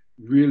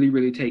really,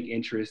 really take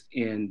interest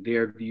in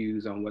their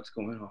views on what's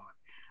going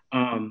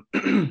on.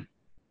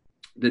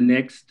 The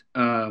next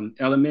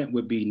element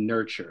would be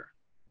nurture.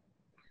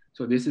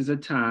 So this is a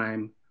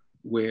time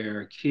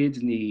where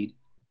kids need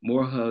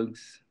more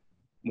hugs,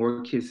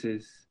 more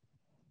kisses.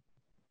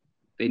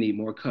 They need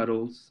more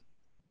cuddles.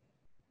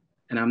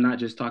 And I'm not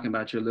just talking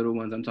about your little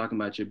ones. I'm talking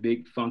about your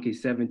big, funky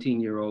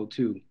 17-year-old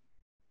too.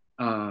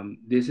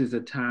 This is a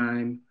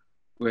time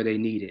where they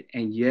need it.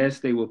 And yes,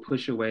 they will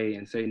push away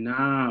and say,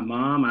 nah,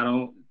 mom, I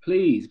don't,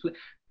 please.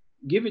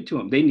 Give it to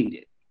them. They need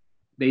it.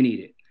 They need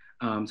it.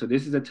 So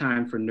this is a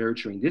time for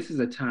nurturing. This is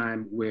a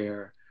time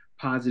where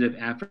positive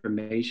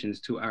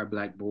affirmations to our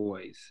Black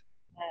boys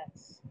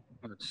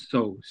are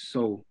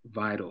so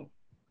vital.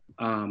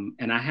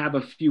 And I have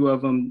a few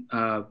of them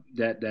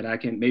that I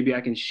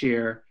can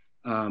share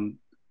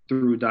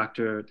through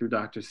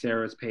Dr.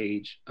 Sarah's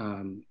page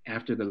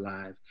after the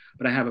live.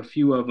 But I have a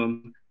few of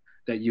them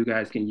that you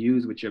guys can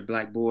use with your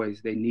Black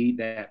boys. They need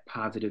that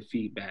positive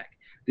feedback.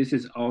 This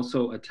is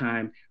also a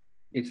time,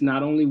 it's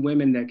not only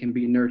women that can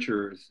be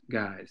nurturers,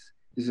 guys.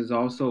 This is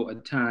also a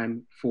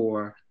time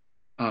for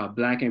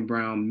Black and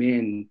brown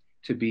men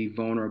to be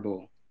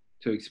vulnerable,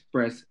 to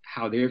express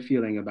how they're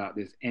feeling about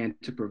this, and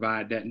to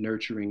provide that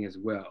nurturing as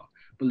well.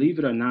 Believe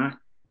it or not,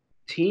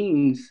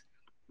 teens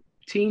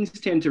teens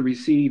tend to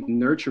receive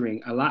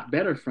nurturing a lot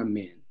better from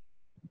men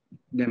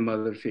than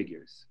mother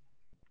figures.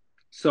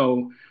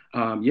 So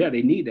yeah,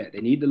 they need that.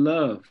 They need the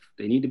love.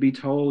 They need to be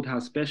told how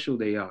special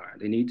they are.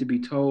 They need to be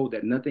told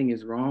that nothing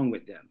is wrong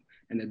with them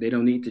and that they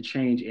don't need to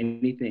change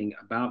anything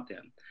about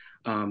them.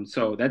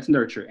 So that's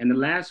nurture. And the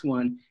last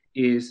one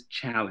is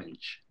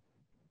challenge.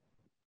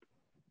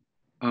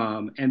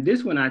 And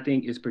this one I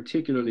think is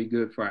particularly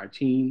good for our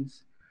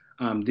teens.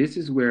 This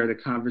is where the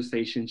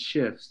conversation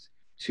shifts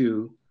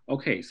to,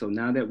 okay, so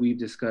now that we've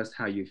discussed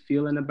how you're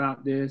feeling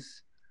about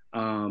this,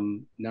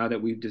 now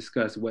that we've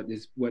discussed what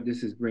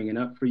this is bringing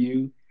up for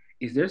you,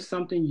 is there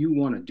something you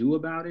want to do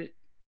about it?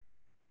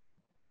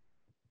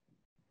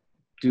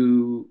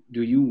 Do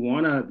you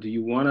wanna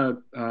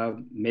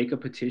make a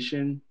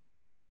petition?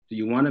 Do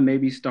you want to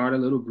maybe start a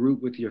little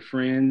group with your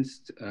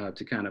friends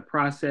to kind of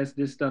process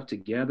this stuff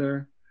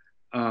together?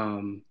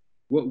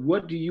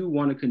 What do you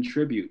want to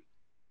contribute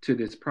to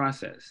this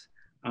process?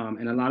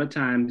 And a lot of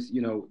times,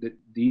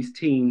 these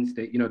teens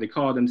that, they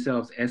call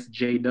themselves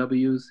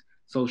SJWs,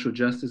 social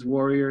justice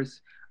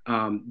warriors.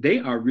 They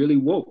are really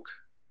woke.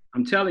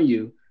 I'm telling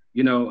you,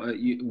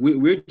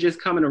 we're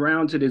just coming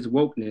around to this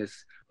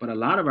wokeness, but a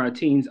lot of our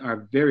teens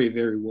are very,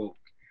 very woke.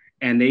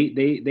 And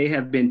they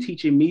have been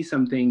teaching me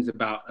some things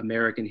about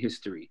American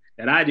history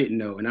that I didn't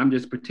know. And I'm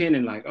just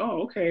pretending like,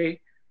 oh, okay.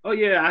 Oh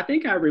yeah, I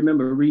think I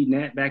remember reading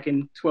that back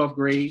in 12th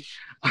grade.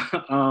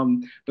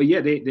 But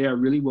yeah, they are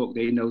really woke.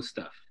 They know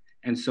stuff.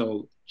 And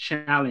so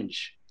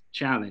challenge,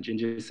 and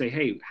just say,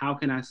 hey, how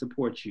can I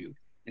support you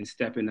in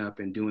stepping up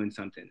and doing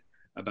something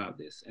about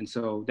this? And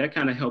so that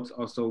kind of helps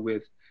also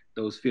with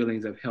those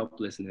feelings of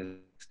helplessness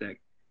that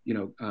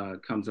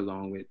comes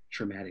along with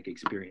traumatic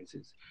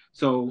experiences.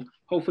 So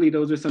hopefully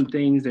those are some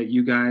things that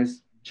you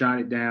guys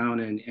jotted down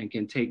and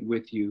can take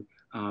with you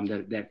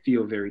that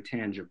feel very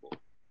tangible.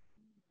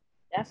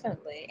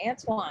 Definitely.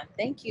 Antwan,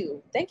 thank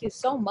you. Thank you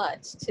so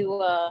much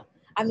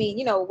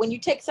when you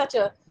take such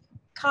a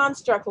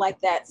construct like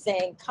that,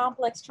 saying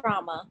complex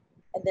trauma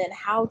and then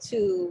how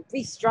to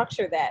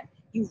restructure that,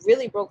 you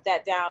really broke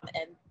that down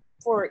and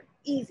for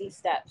easy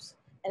steps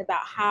and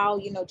about how,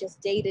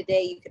 just day to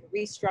day, you can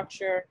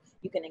restructure,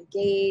 you can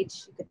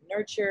engage, you can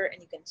nurture,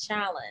 and you can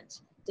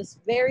challenge.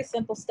 Just very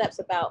simple steps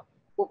about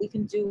what we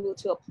can do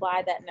to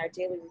apply that in our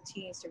daily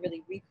routines to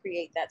really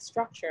recreate that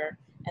structure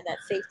and that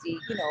safety,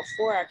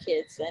 for our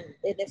kids and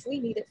if we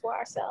need it for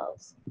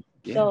ourselves.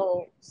 Yeah.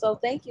 So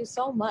thank you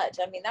so much.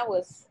 I mean, that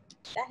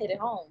hit it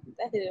home.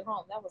 That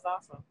was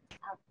awesome.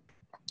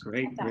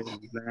 Great. I'm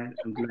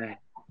glad.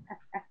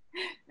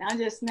 I'm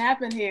just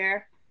snapping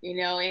here,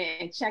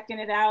 and checking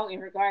it out in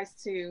regards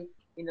to,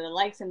 the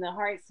likes and the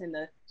hearts and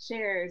the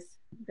shares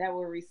that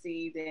were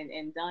received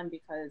and done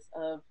because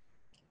of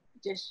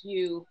just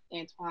you,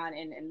 Antwan,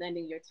 and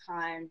lending your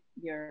time,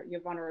 your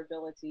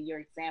vulnerability, your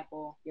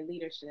example, your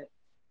leadership,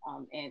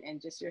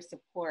 and just your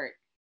support.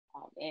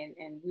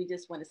 And we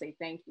just want to say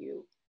thank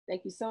you.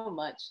 Thank you so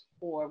much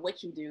for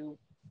what you do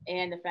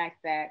and the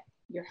fact that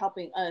you're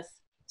helping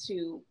us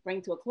to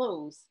bring to a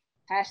close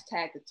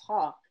hashtag the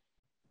talk,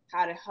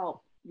 how to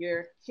help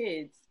your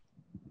kids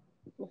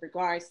with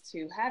regards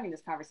to having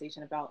this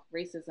conversation about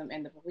racism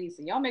and the police.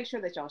 And y'all make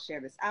sure that y'all share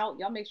this out.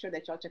 Y'all make sure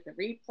that y'all check the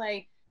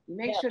replay.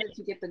 Make sure that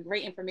you get the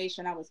great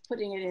information. I was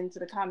putting it into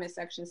the comment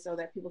section so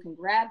that people can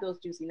grab those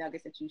juicy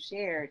nuggets that you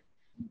shared,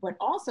 but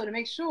also to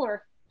make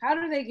sure, how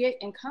do they get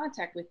in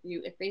contact with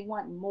you if they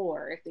want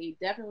more, if they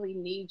definitely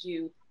need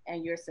you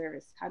and your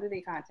service? How do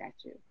they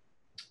contact you?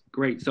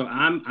 Great. So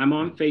I'm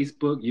on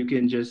Facebook. You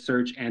can just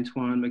search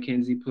Antwan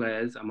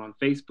Plez. I'm on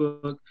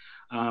Facebook.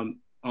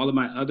 All of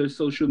my other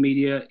social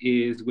media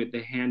is with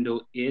the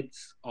handle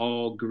It's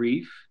All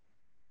Grief.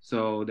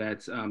 So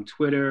that's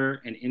Twitter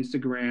and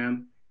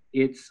Instagram.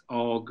 It's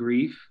All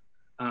Grief.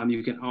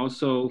 You can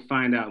also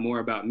find out more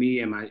about me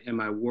and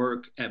my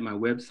work at my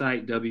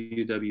website,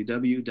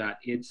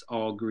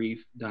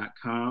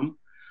 www.itsallgrief.com.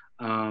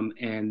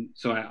 And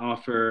so I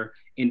offer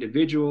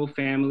individual,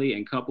 family,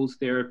 and couples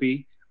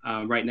therapy.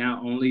 Right now,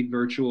 only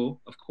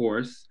virtual, of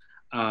course,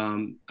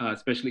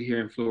 especially here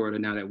in Florida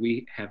now that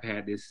we have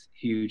had this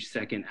huge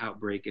second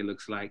outbreak, it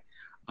looks like.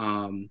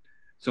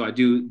 So I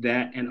do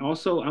that. And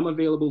also I'm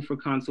available for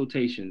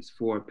consultations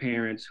for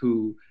parents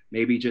who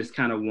maybe just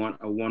kind of want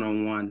a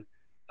one-on-one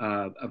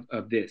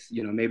of this.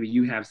 Maybe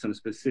you have some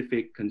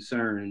specific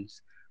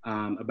concerns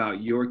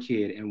about your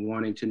kid and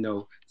wanting to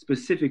know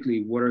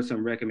specifically what are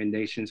some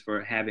recommendations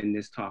for having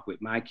this talk with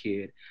my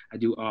kid. I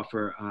do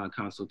offer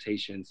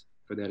consultations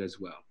for that as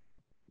well.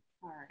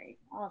 All right,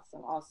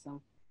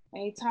 awesome.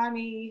 Hey,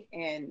 Tommy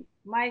and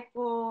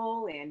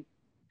Michael and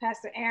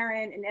Pastor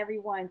Aaron, and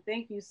everyone,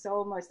 thank you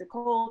so much.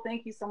 Nicole,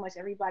 thank you so much,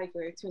 everybody,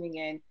 for tuning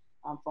in.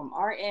 From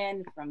our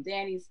end, from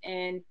Danny's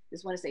end,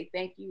 just want to say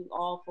thank you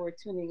all for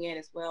tuning in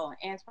as well. On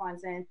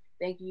Antwan's end,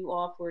 thank you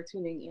all for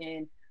tuning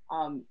in.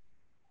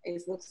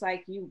 It looks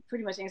like you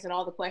pretty much answered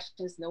all the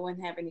questions. No one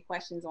have any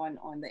questions on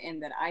the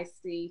end that I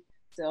see.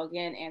 So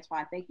again,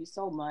 Antwan, thank you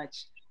so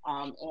much.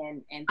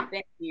 And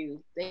thank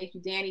you,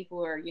 Danny,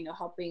 for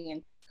helping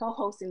and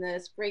co-hosting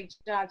this. Great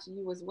job to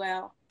you as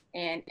well.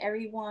 And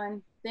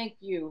everyone, thank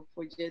you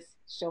for just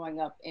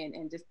showing up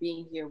and just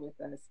being here with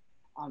us.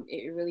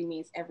 It really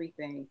means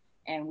everything.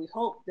 And we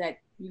hope that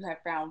you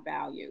have found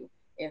value.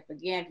 If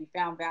you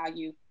found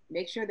value,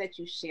 make sure that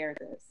you share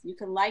this. You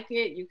can like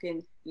it, you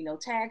can,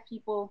 tag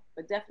people,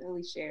 but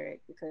definitely share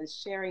it, because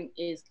sharing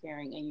is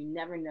caring, and you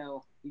never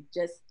know, you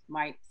just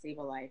might save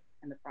a life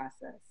in the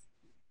process.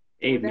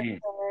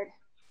 Amen.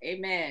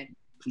 Amen.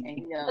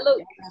 And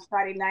on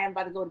Friday night, I'm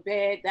about to go to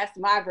bed. That's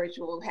my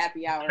virtual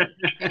happy hour.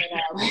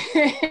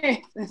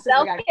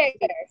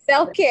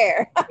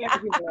 Self-care.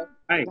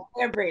 Right.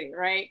 Celebrate it,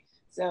 right?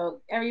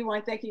 So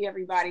everyone, thank you,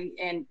 everybody.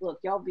 And look,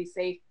 y'all be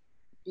safe,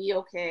 be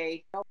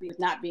okay, help with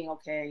not being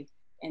okay.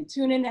 And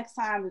tune in next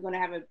time. We're going to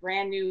have a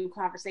brand new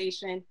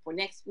conversation for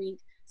next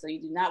week, so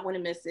you do not want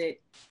to miss it.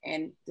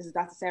 And this is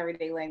Dr. Sarah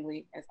Renee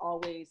Langley. As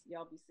always,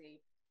 y'all be safe,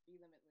 be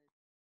limitless.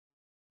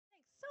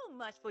 Thanks so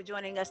much for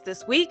joining us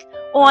this week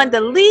on the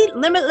Lead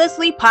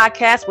Limitlessly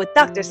podcast with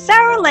Dr.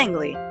 Sarah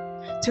Langley.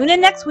 Tune in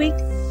next week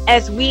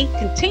as we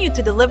continue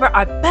to deliver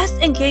our best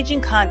engaging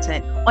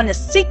content on the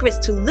secrets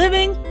to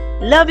living,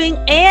 loving,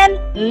 and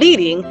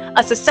leading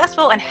a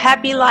successful and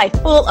happy life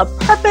full of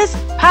purpose,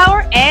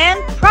 power,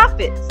 and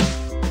profits.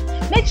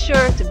 Make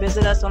sure to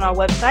visit us on our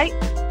website,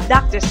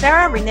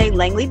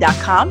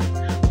 drsarahreneelangley.com,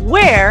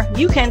 where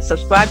you can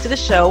subscribe to the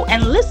show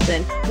and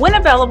listen when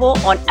available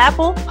on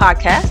Apple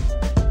Podcasts,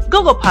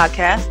 Google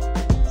Podcasts,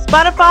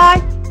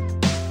 Spotify,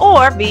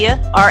 or via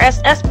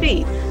RSS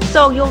feed,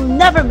 so you'll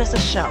never miss a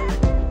show.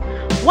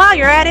 While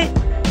you're at it,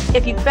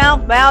 if you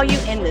found value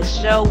in this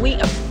show, we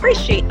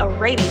appreciate a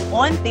rating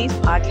on these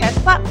podcast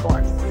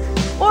platforms.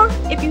 Or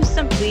if you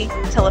simply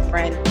tell a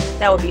friend,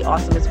 that would be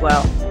awesome as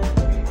well.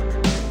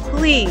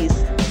 Please,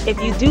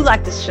 if you do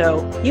like this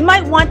show, you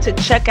might want to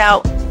check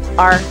out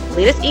our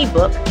latest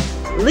ebook,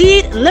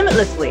 Lead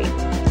Limitlessly: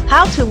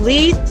 How to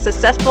Lead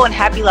Successful and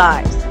Happy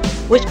Lives,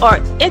 which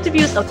are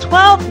interviews of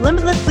 12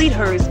 limitless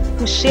leaders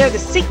who share the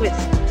secrets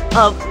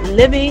of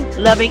living,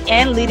 loving,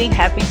 and leading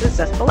happy,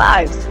 successful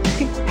lives.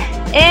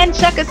 And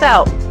check us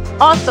out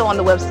also on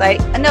the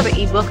website, another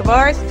ebook of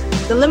ours,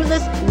 The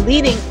Limitless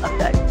Leading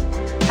Effect: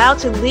 How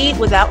to Lead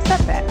Without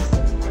Setbacks.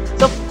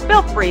 So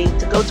feel free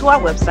to go to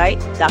our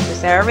website,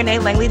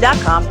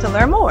 drsarahreneelangley.com, to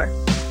learn more.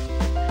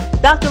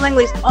 Dr.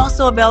 Langley is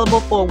also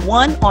available for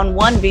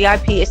one-on-one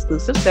VIP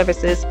exclusive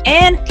services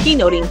and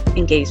keynoting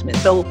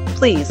engagements. So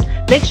please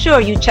make sure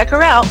you check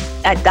her out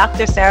at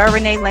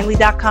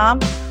drsarahreneelangley.com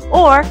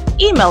or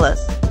email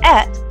us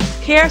at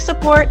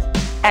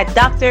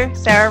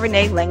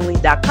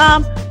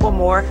caresupport@drsarahreneelangley.com for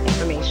more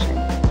information.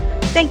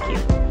 Thank you.